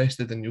was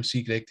rested, and you'll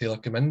see Greg Taylor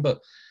come in, but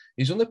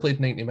he's only played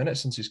 90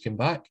 minutes since he's come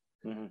back.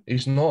 Mm-hmm.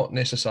 He's not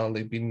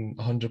necessarily been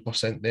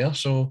 100% there,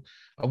 so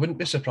I wouldn't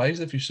be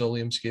surprised if you saw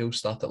Liam Scales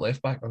start at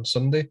left back on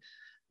Sunday.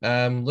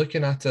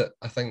 Looking at it,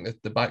 I think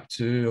that the back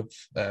two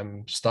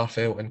of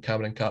Starfelt and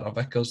Cameron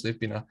Carter-Vickers, they've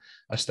been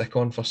a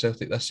stick-on for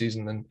Celtic this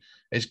season, and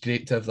it's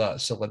great to have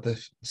that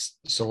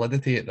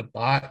solidity at the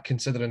back,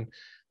 considering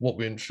what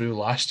we went through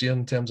last year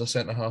in terms of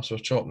centre-halves. We're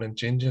chopping and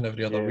changing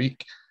every other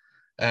week.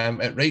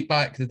 At right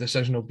back, the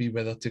decision will be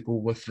whether to go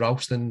with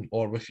Ralston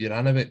or with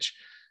Juranovic.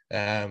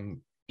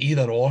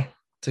 Either or,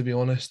 to be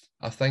honest.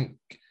 I think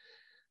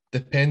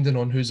depending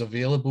on who's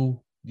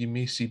available, you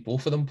may see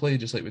both of them play,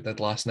 just like we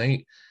did last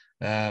night,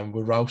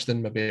 with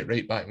Ralston maybe at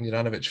right back and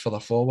Juranovic further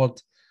forward.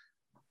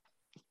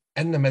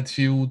 In the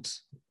midfield,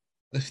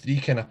 the three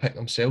kind of pick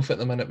themselves at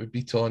the minute with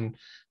Beaton,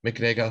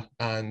 McGregor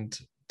and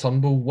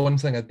Turnbull. One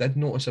thing I did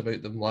notice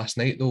about them last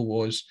night, though,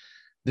 was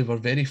they were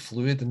very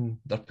fluid in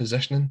their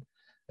positioning.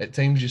 At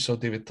times you saw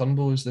David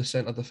Turnbull as the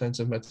centre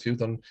defensive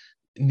midfielder, and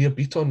Neil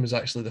Beaton was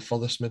actually the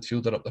furthest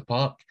midfielder up the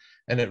park,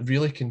 and it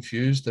really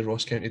confused the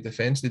Ross County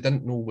defence. They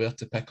didn't know where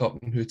to pick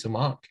up and who to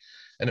mark,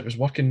 and it was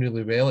working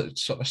really well. It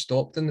sort of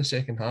stopped in the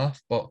second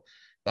half, but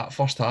that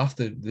first half,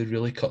 they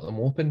really cut them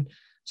open.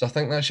 So I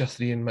think that's your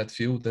three in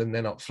midfield, and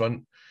then up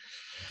front,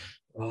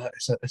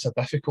 it's a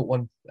difficult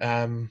one.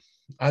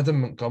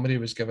 Adam Montgomery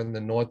was given the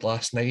nod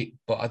last night,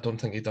 but I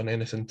don't think he'd done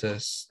anything to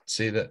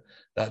say that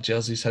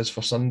jersey's his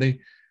for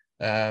Sunday.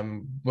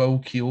 Will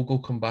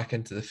Kyogo come back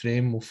into the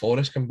frame? Will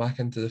Forrest come back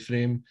into the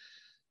frame?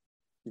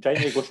 Do you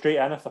think they go straight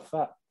in if they're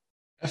fit?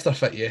 If they're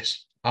fit,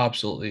 yes.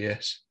 Absolutely,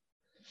 yes.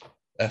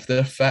 If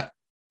they're fit,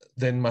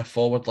 then my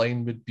forward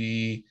line would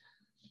be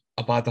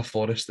Abada,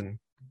 Forrest and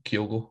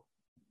Kyogo.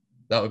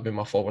 That would be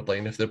my forward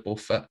line if they're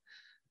both fit.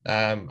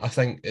 I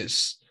think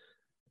it's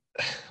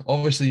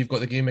obviously you've got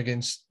the game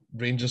against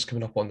Rangers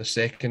coming up on the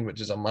 2nd,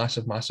 which is a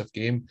massive, massive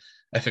game.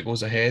 If it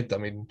goes ahead, I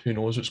mean, who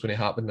knows what's going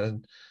to happen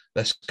in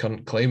this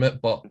current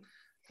climate. But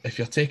if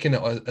you're taking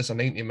it as a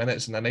 90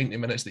 minutes and the 90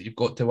 minutes that you've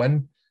got to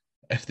win,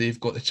 if they've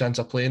got the chance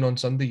of playing on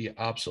Sunday, you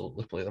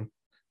absolutely play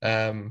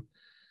them.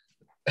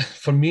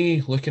 For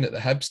me, looking at the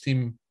Hibs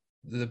team,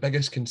 the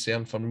biggest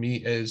concern for me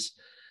is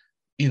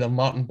either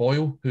Martin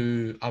Boyle,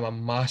 who I'm a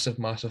massive,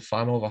 massive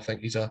fan of. I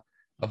think he's a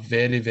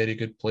very, very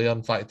good player.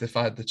 In fact, if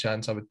I had the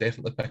chance, I would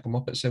definitely pick him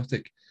up at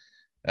Celtic.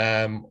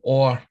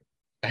 Or,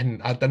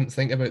 and I didn't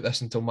think about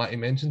this until Matty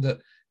mentioned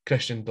it,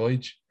 Christian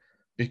Doidge,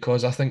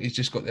 because I think he's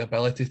just got the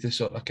ability to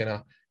sort of kind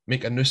of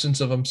make a nuisance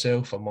of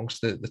himself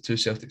amongst the two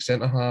Celtic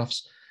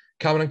centre-halves.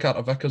 Cameron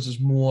Carter-Vickers is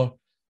more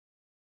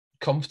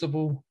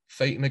comfortable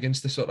fighting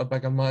against the sort of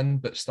bigger man,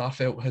 but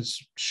Starfelt has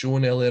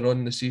shown earlier on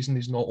in the season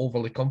he's not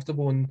overly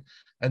comfortable in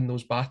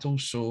those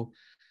battles. So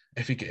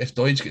if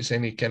Doidge gets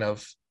any kind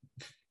of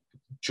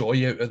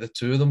joy out of the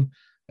two of them,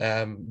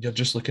 you're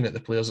just looking at the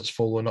players that's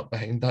following up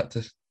behind that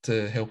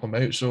to help him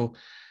out. So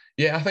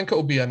yeah, I think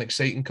it'll be an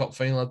exciting cup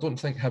final. I don't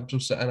think Hibs will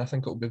sit in. I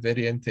think it'll be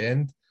very end to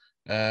end,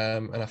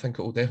 and I think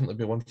it will definitely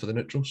be one for the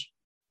neutrals.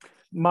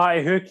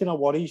 Matty, who kind of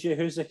worries you?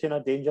 Who's the kind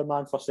of danger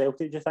man for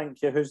Celtic, do you think?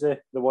 Who's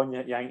the one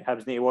you think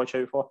Hibs need to watch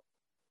out for?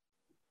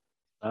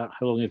 How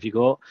long have you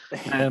got?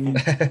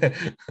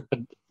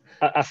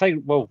 I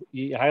think, well,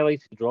 you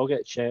highlighted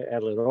Rogic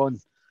earlier on.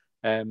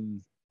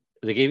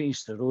 The game at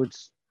Easter Road,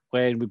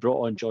 when we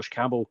brought on Josh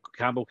Campbell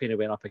kind of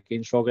went up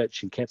against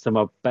Rogic and kept him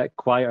a bit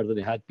quieter than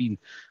he had been,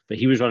 but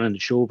he was running the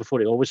show before.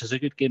 He always has a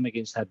good game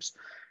against Hibs.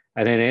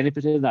 And then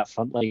anybody in that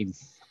front line,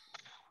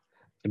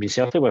 I mean,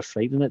 Celtic were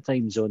frightening at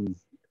times on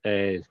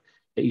at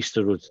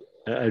Easter Road.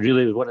 It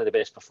really was one of the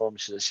best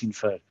performances I've seen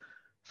for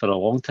a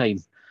long time.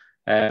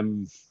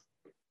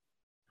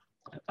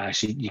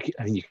 Actually,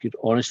 you could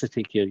honestly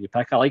take your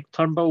pick. I like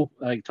Turnbull.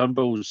 I think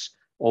Turnbull's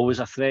always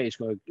a threat. He's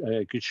got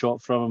a good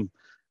shot from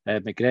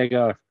him.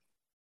 McGregor.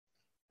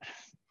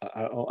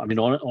 I mean,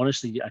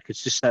 honestly, I could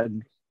just sit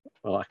and,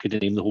 well, I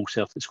couldn't name the whole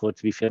Celtic squad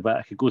to be fair, but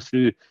I could go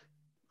through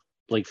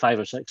like 5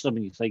 or 6 of them,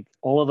 and you think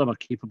all of them are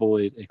capable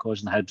of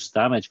causing Hibs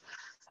damage.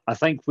 I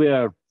think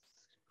where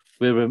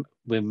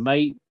we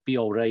might be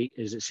all right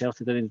is that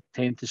Celtic didn't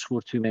tend to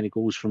score too many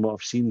goals from what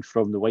I've seen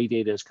from the wide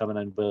areas coming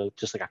in with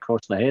just like a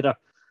cross and a header.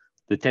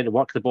 They tend to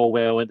work the ball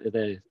well into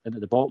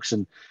the box,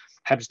 and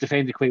Hibs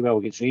defended quite well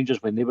against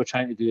Rangers when they were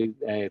trying to do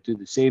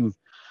the same.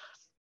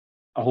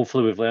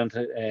 Hopefully we've learned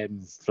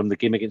from the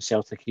game against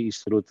Celtic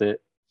East Road that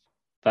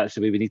that's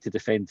the way we need to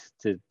defend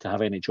to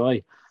have any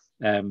joy.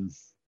 But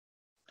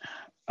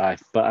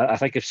I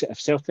think if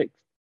Celtic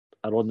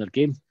are on their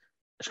game,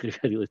 it's going to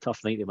be a really tough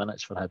 90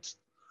 minutes for Hibs.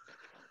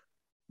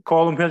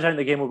 Colin, where's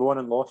the game will be won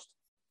and lost?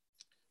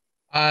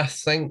 I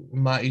think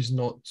Matty's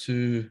not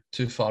too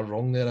far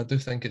wrong there. I do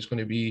think it's going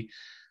to be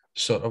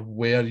sort of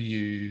where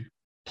you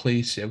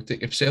play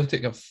Celtic. If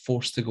Celtic are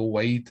forced to go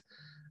wide,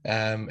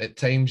 at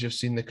times you've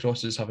seen the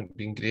crosses haven't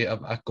been great.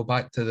 I go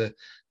back to the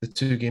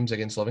 2 games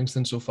against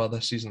Livingston so far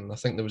this season. I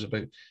think there was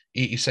about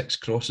 86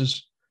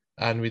 crosses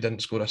and we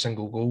didn't score a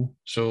single goal.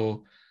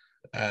 So,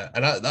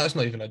 and that's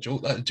not even a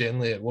joke. That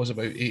generally it was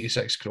about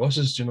 86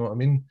 crosses. Do you know what I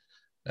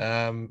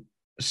mean?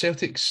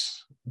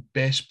 Celtic's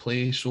best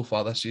play so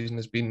far this season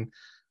has been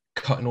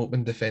cutting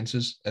open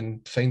defences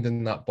and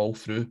finding that ball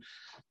through.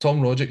 Tom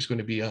Rogic's going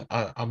to be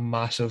a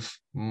massive,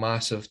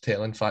 massive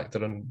telling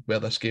factor on where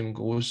this game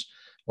goes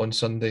on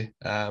Sunday.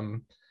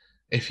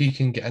 If he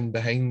can get in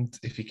behind,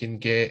 if he can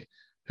get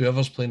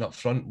whoever's playing up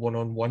front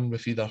one-on-one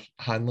with either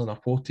Hanlon or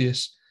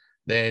Porteous,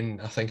 then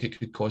I think it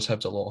could cause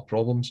Hibs a lot of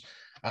problems.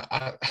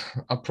 I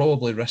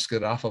probably risk the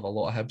wrath of a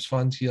lot of Hibs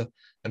fans here,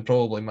 and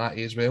probably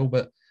Matty as well,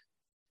 but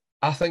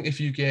I think if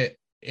you get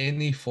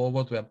any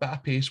forward with a bit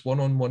of pace,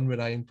 one-on-one with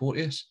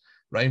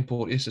Ryan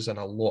Porteous is in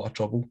a lot of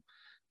trouble.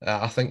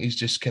 I think he's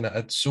just kind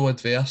of so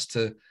adverse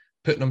to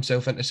putting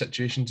himself into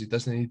situations he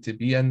doesn't need to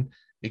be in.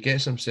 He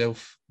gets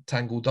himself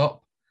tangled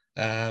up.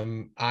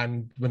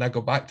 And when I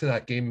go back to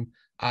that game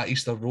at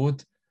Easter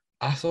Road,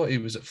 I thought he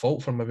was at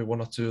fault for maybe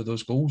 1 or 2 of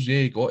those goals.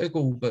 Yeah, he got a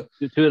goal, but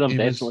 2 of them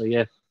definitely,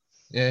 yeah.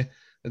 Yeah,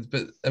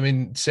 but I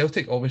mean,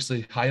 Celtic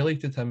obviously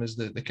highlighted him as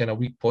the kind of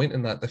weak point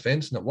in that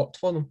defence, and it worked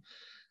for them.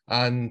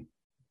 And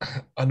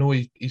I know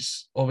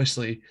he's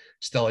obviously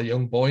still a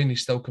young boy and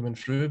he's still coming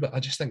through, but I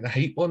just think the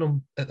hype on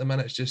him at the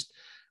minute is just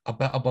a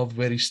bit above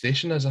where his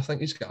station is. I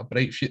think he's got a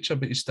bright future,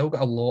 but he's still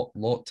got a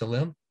lot to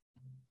learn.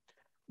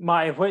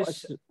 Matty,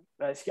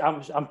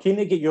 I'm keen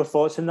to get your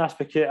thoughts on this,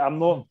 because I'm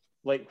not,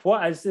 like,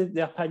 what is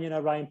the opinion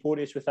of Ryan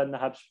Porteous within the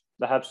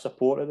Hibs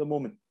support at the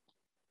moment?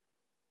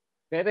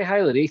 Very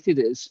highly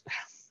rated.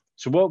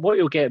 So what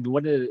you'll get,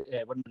 one of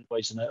the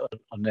boys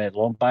on the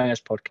Long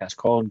Bangers podcast,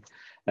 Colin,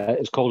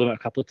 has called him out a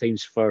couple of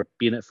times for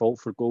being at fault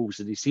for goals,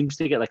 and he seems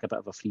to get like a bit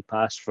of a free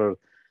pass for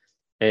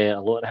a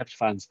lot of Hibs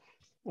fans.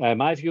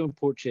 My view on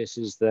Porteous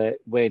is that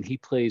when he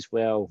plays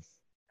well,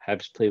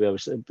 Hibs play well.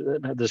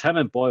 There's him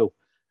and Boyle,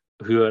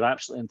 who are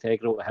absolutely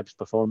integral to Hibs'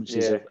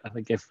 performances. Yeah. I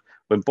think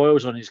when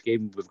Boyle's on his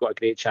game, we've got a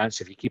great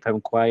chance. If you keep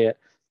him quiet,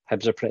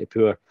 Hibs are pretty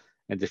poor.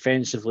 And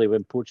defensively,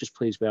 when Porteous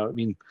plays well, I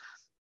mean,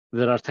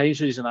 there are times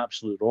where he's an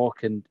absolute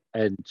rock, and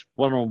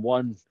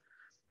one-on-one,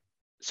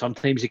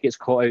 sometimes he gets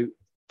caught out,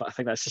 but I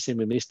think that's the same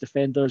with most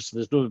defenders.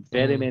 There's no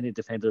very many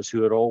defenders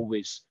who are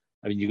always,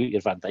 I mean, you got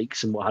your Van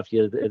Dijks and what have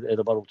you in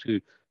the world who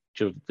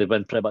they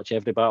win pretty much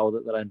every battle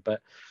that they're in,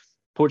 but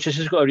Porteous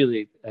has got a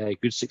really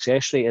good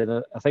success rate, and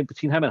I think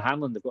between him and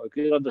Hanlon, they've got a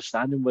good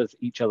understanding with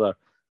each other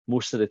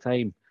most of the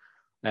time,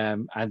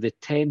 and they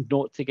tend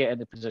not to get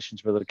into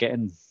positions where they're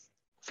getting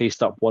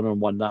faced up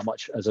one-on-one that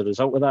much as a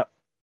result of that.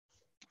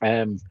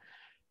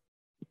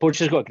 Porteous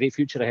has got a great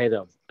future ahead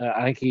of him.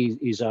 I think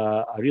he's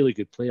a really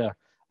good player,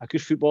 a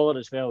good footballer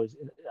as well.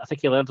 I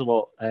think he learned a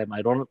lot,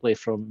 ironically,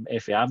 from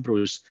Efe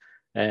Ambrose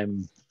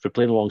for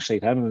playing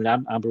alongside him. I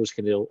mean, Ambrose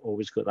kind of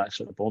always got that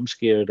sort of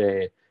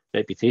bomb-scared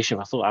reputation.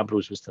 I thought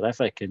Ambrose was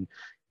terrific, and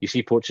you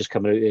see Porteous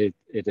coming out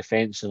of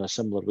defence in a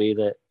similar way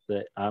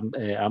that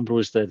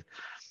Ambrose did.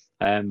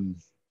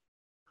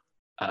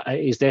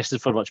 He's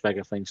destined for much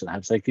bigger things than him.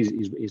 I think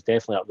he's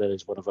definitely up there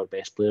as one of our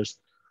best players.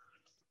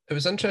 It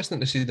was interesting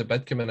to see the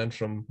bid coming in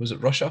from, was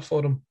it Russia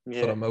for him, for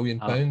 £1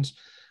 million?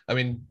 I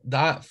mean,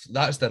 that's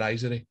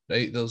derisory,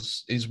 right?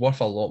 He's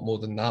worth a lot more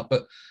than that.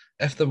 But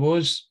if there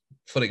was,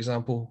 for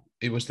example,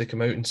 he was to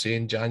come out and say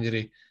in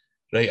January,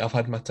 right, I've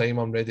had my time,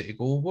 I'm ready to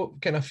go,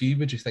 what kind of fee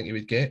would you think he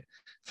would get?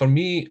 For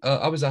me,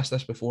 I was asked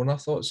this before, and I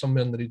thought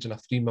somewhere in the region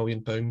of £3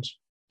 million.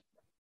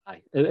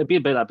 Aye, it'd be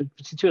about that,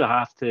 between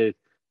 2.5 to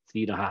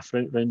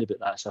 3.5, round about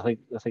that. So I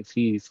think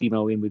 3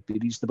 million would be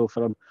reasonable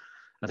for him.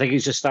 I think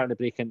he's just starting to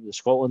break into the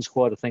Scotland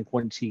squad. I think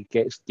once he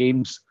gets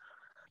games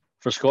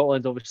for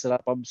Scotland, obviously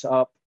that bumps it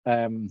up.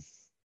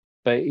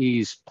 But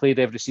he's played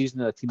every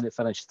season in a team that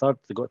finished third.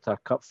 They got to a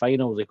cup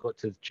final. They got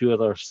to 2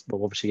 others.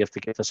 Well, obviously you have to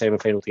get to a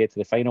semi-final to get to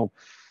the final.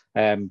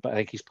 But I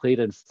think he's played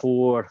in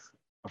 4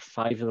 or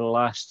 5 of the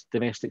last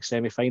domestic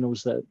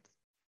semi-finals that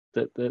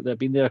have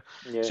been there.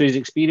 Yeah. So his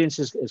experience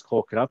is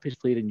clocking up. He's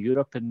played in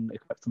Europe and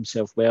equipped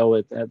himself well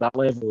at that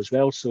level as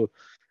well. So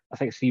I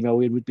think 3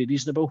 million would be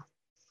reasonable.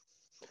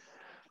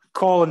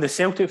 Colin, the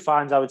Celtic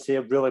fans, I would say,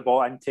 have really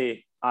bought into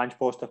Ange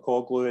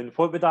Postecoglou. And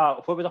what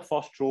would a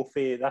first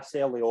trophy this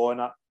early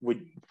on,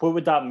 what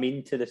would that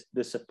mean to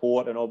the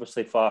support and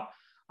obviously for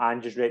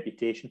Ange's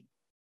reputation?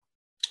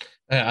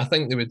 I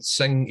think they would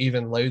sing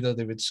even louder,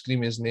 they would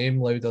scream his name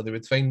louder, they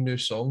would find new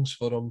songs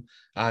for him,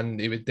 and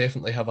he would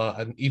definitely have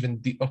an even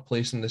deeper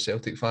place in the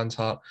Celtic fans'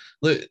 heart.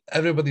 Look,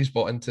 everybody's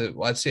bought into,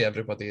 well, I'd say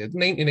everybody,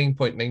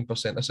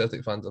 99.9% of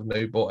Celtic fans have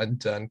now bought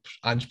into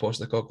Ange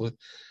Postecoglou,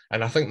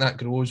 and I think that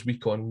grows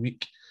week on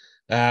week.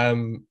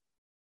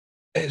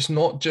 It's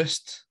not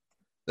just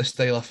the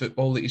style of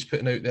football that he's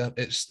putting out there,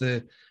 it's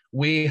the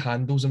way he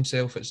handles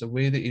himself, it's the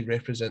way that he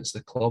represents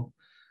the club,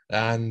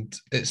 and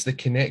it's the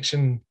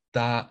connection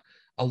that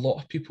a lot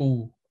of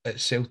people at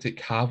Celtic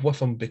have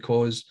with him,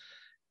 because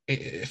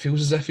it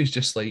feels as if he's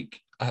just like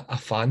a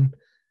fan.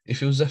 It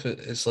feels as if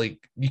it's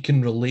like you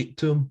can relate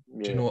to him.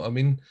 Yeah. Do you know what I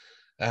mean?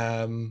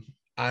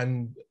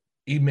 And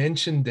he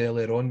mentioned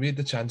earlier on, we had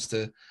the chance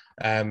to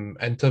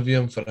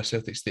interview him for a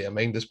Celtic State of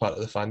Mind as part of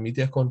the fan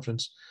media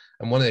conference.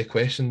 And one of the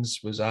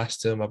questions was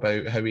asked to him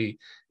about how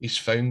he's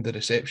found the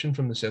reception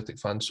from the Celtic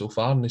fans so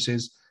far. And he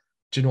says,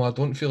 do you know, I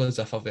don't feel as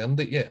if I've earned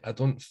it yet. I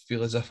don't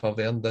feel as if I've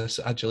earned this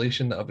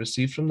adulation that I've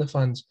received from the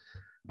fans.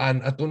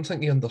 And I don't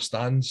think he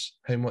understands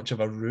how much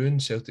of a ruin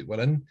Celtic were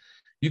in.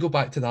 You go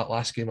back to that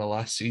last game of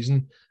last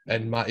season,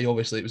 and Matty,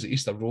 obviously, it was at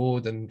Easter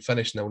Road and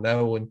finished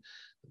 0-0. And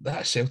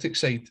that Celtic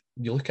side,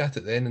 you look at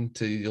it then and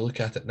you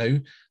look at it now,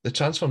 the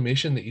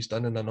transformation that he's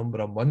done in a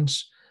number of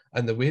months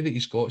and the way that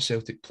he's got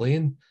Celtic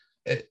playing,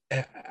 it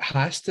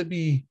has to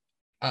be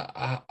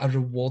a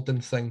rewarding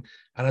thing,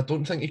 and I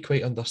don't think he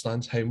quite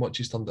understands how much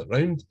he's turned it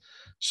around.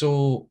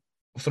 So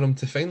for him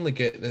to finally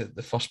get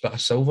the first bit of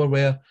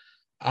silverware,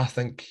 I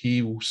think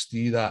he will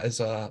see that as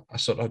a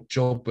sort of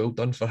job well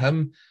done for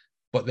him.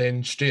 But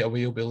then straight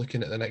away he'll be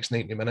looking at the next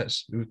 90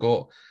 minutes. We've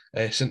got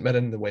St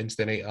Mirren the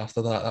Wednesday night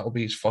after that. That'll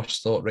be his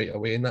first thought right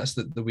away, and that's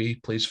the way he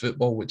plays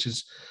football, which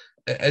is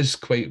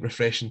quite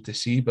refreshing to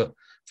see. But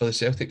for the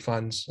Celtic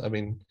fans, I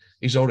mean,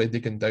 he's already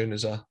gone down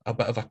as a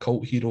bit of a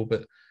cult hero,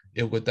 but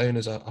he'll go down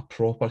as a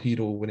proper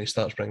hero when he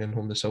starts bringing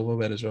home the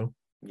silverware as well.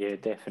 Yeah,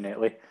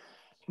 definitely.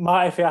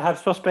 Matt, if you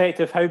have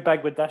perspective, how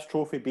big would this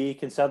trophy be,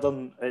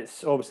 considering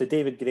it's obviously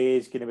David Gray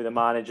is going to be the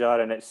manager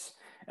and it's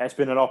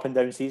been an up and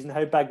down season?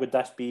 How big would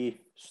this be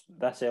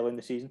this early in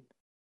the season?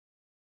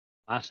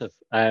 Massive.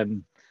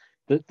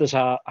 There's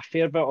a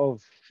fair bit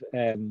of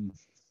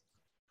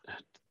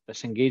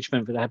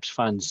disengagement with the Hibs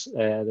fans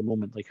at the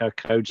moment. Like, our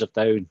crowds are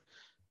down.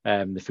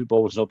 The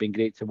football has not been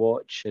great to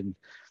watch, and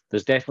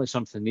there's definitely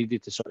something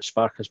needed to sort of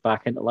spark us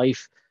back into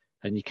life.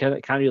 And you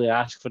can't really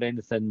ask for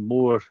anything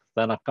more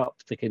than a cup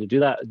to kind of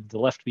do that. The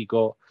lift we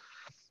got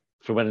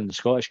for winning the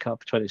Scottish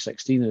Cup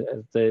 2016,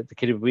 the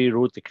kind of we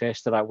rode the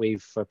crest of that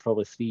wave for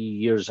probably 3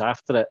 years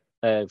after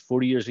it,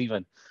 4 years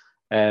even.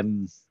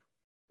 It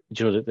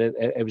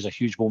was a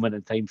huge moment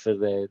in time for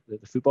the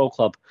football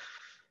club.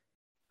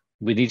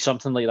 we need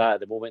something like that at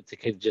the moment to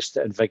kind of just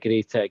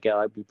invigorate it, get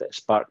a wee bit of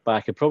spark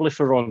back, and probably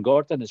for Ron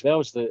Gordon as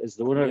well as the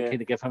owner,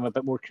 kind of give him a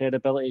bit more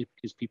credibility,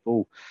 because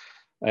people,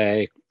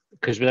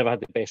 because we never had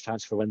the best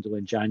transfer window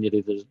in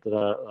January, there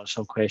are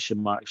some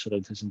question marks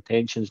around his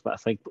intentions, but I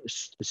think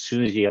as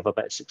soon as you have a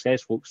bit of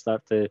success, folks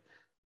start to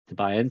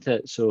buy into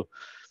it. So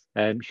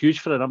huge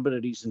for a number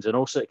of reasons, and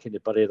also to kind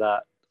of bury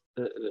that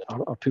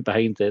or put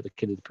behind the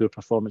kind of the poor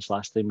performance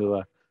last time we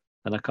were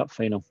in a cup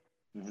final.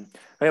 Mm-hmm.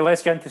 Right,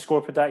 let's get into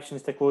score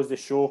predictions to close the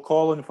show.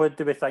 Colin, what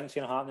do we think is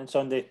going to happen on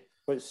Sunday?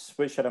 What's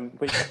your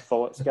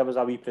thoughts? Give us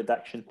a wee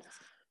prediction.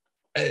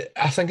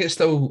 I think it's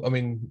still, I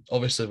mean,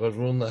 obviously we're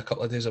only a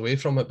couple of days away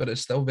from it, but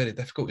it's still very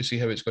difficult to see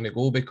how it's going to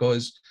go,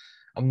 because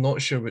I'm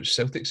not sure which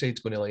Celtic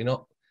side's going to line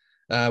up.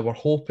 We're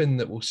hoping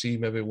that we'll see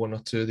maybe one or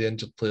two of the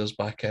injured players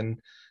back in.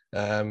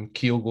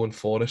 Keogh and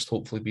Forrest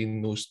hopefully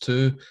being those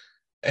two.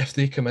 If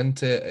they come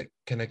into it, it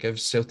kind of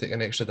gives Celtic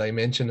an extra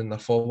dimension in their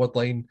forward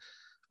line.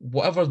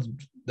 Whatever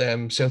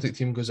the Celtic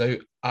team goes out,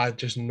 I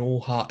just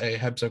know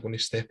Hibs are going to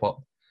step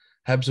up.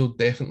 Hibs will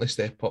definitely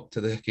step up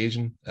to the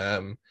occasion.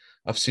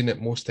 I've seen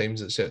it most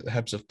times that the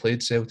Hibs have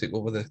played Celtic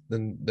over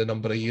the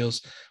number of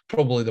years.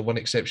 Probably the one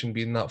exception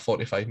being that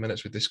 45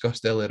 minutes we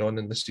discussed earlier on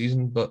in the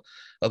season, but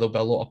there'll be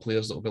a lot of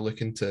players that will be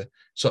looking to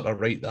sort of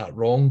right that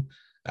wrong.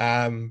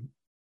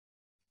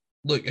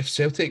 Look, if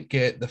Celtic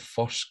get the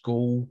first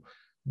goal,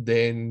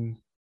 then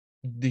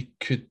they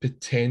could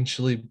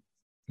potentially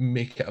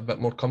make it a bit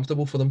more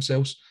comfortable for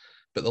themselves.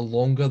 But the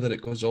longer that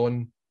it goes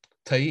on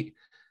tight,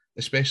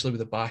 especially with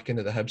the backing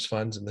of the Hibs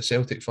fans and the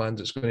Celtic fans,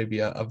 it's going to be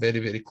a very,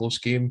 very close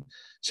game.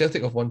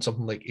 Celtic have won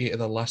something like 8 of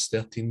their last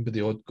 13 with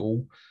the odd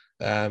goal.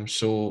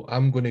 So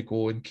I'm going to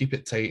go and keep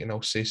it tight, and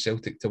I'll say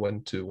Celtic to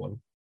win 2-1.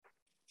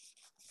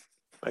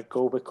 Big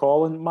goal with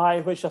Colin. Mai,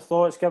 what's your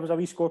thoughts? Give us a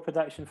wee score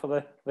prediction for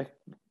the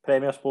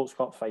Premier Sports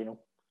Cup final.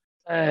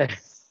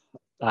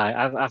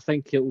 I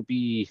think it will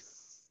be...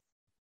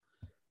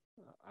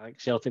 I think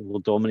Celtic will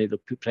dominate. They'll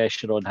put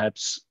pressure on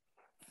Hibs.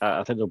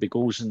 I think there'll be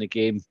goals in the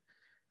game.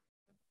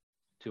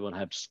 2-1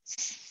 Hibs.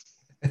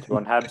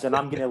 2-1 Hibs. And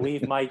I'm going to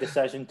leave my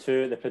decision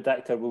to the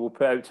predictor we will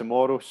put out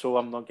tomorrow, so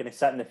I'm not going to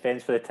sit on the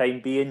fence for the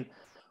time being.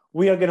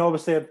 We are going to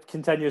obviously have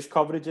continuous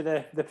coverage of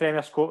the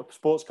Premier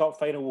Sports Cup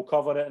final. We'll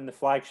cover it in the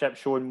flagship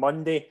show on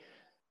Monday.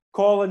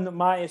 Colin,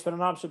 Matt, it's been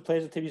an absolute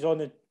pleasure to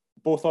be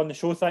both on the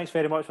show. Thanks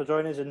very much for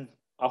joining us, and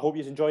I hope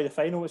you enjoy the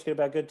final. It's going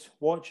to be a good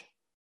watch.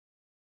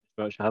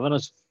 Thanks for having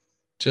us.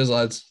 Cheers,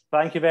 lads.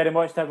 Thank you very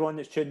much to everyone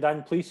that's tuned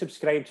in. Please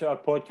subscribe to our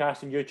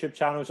podcast and YouTube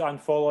channels,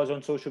 and follow us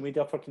on social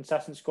media for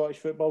consistent Scottish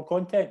football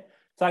content.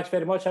 Thanks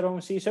very much, everyone.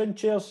 We'll see you soon.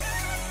 Cheers.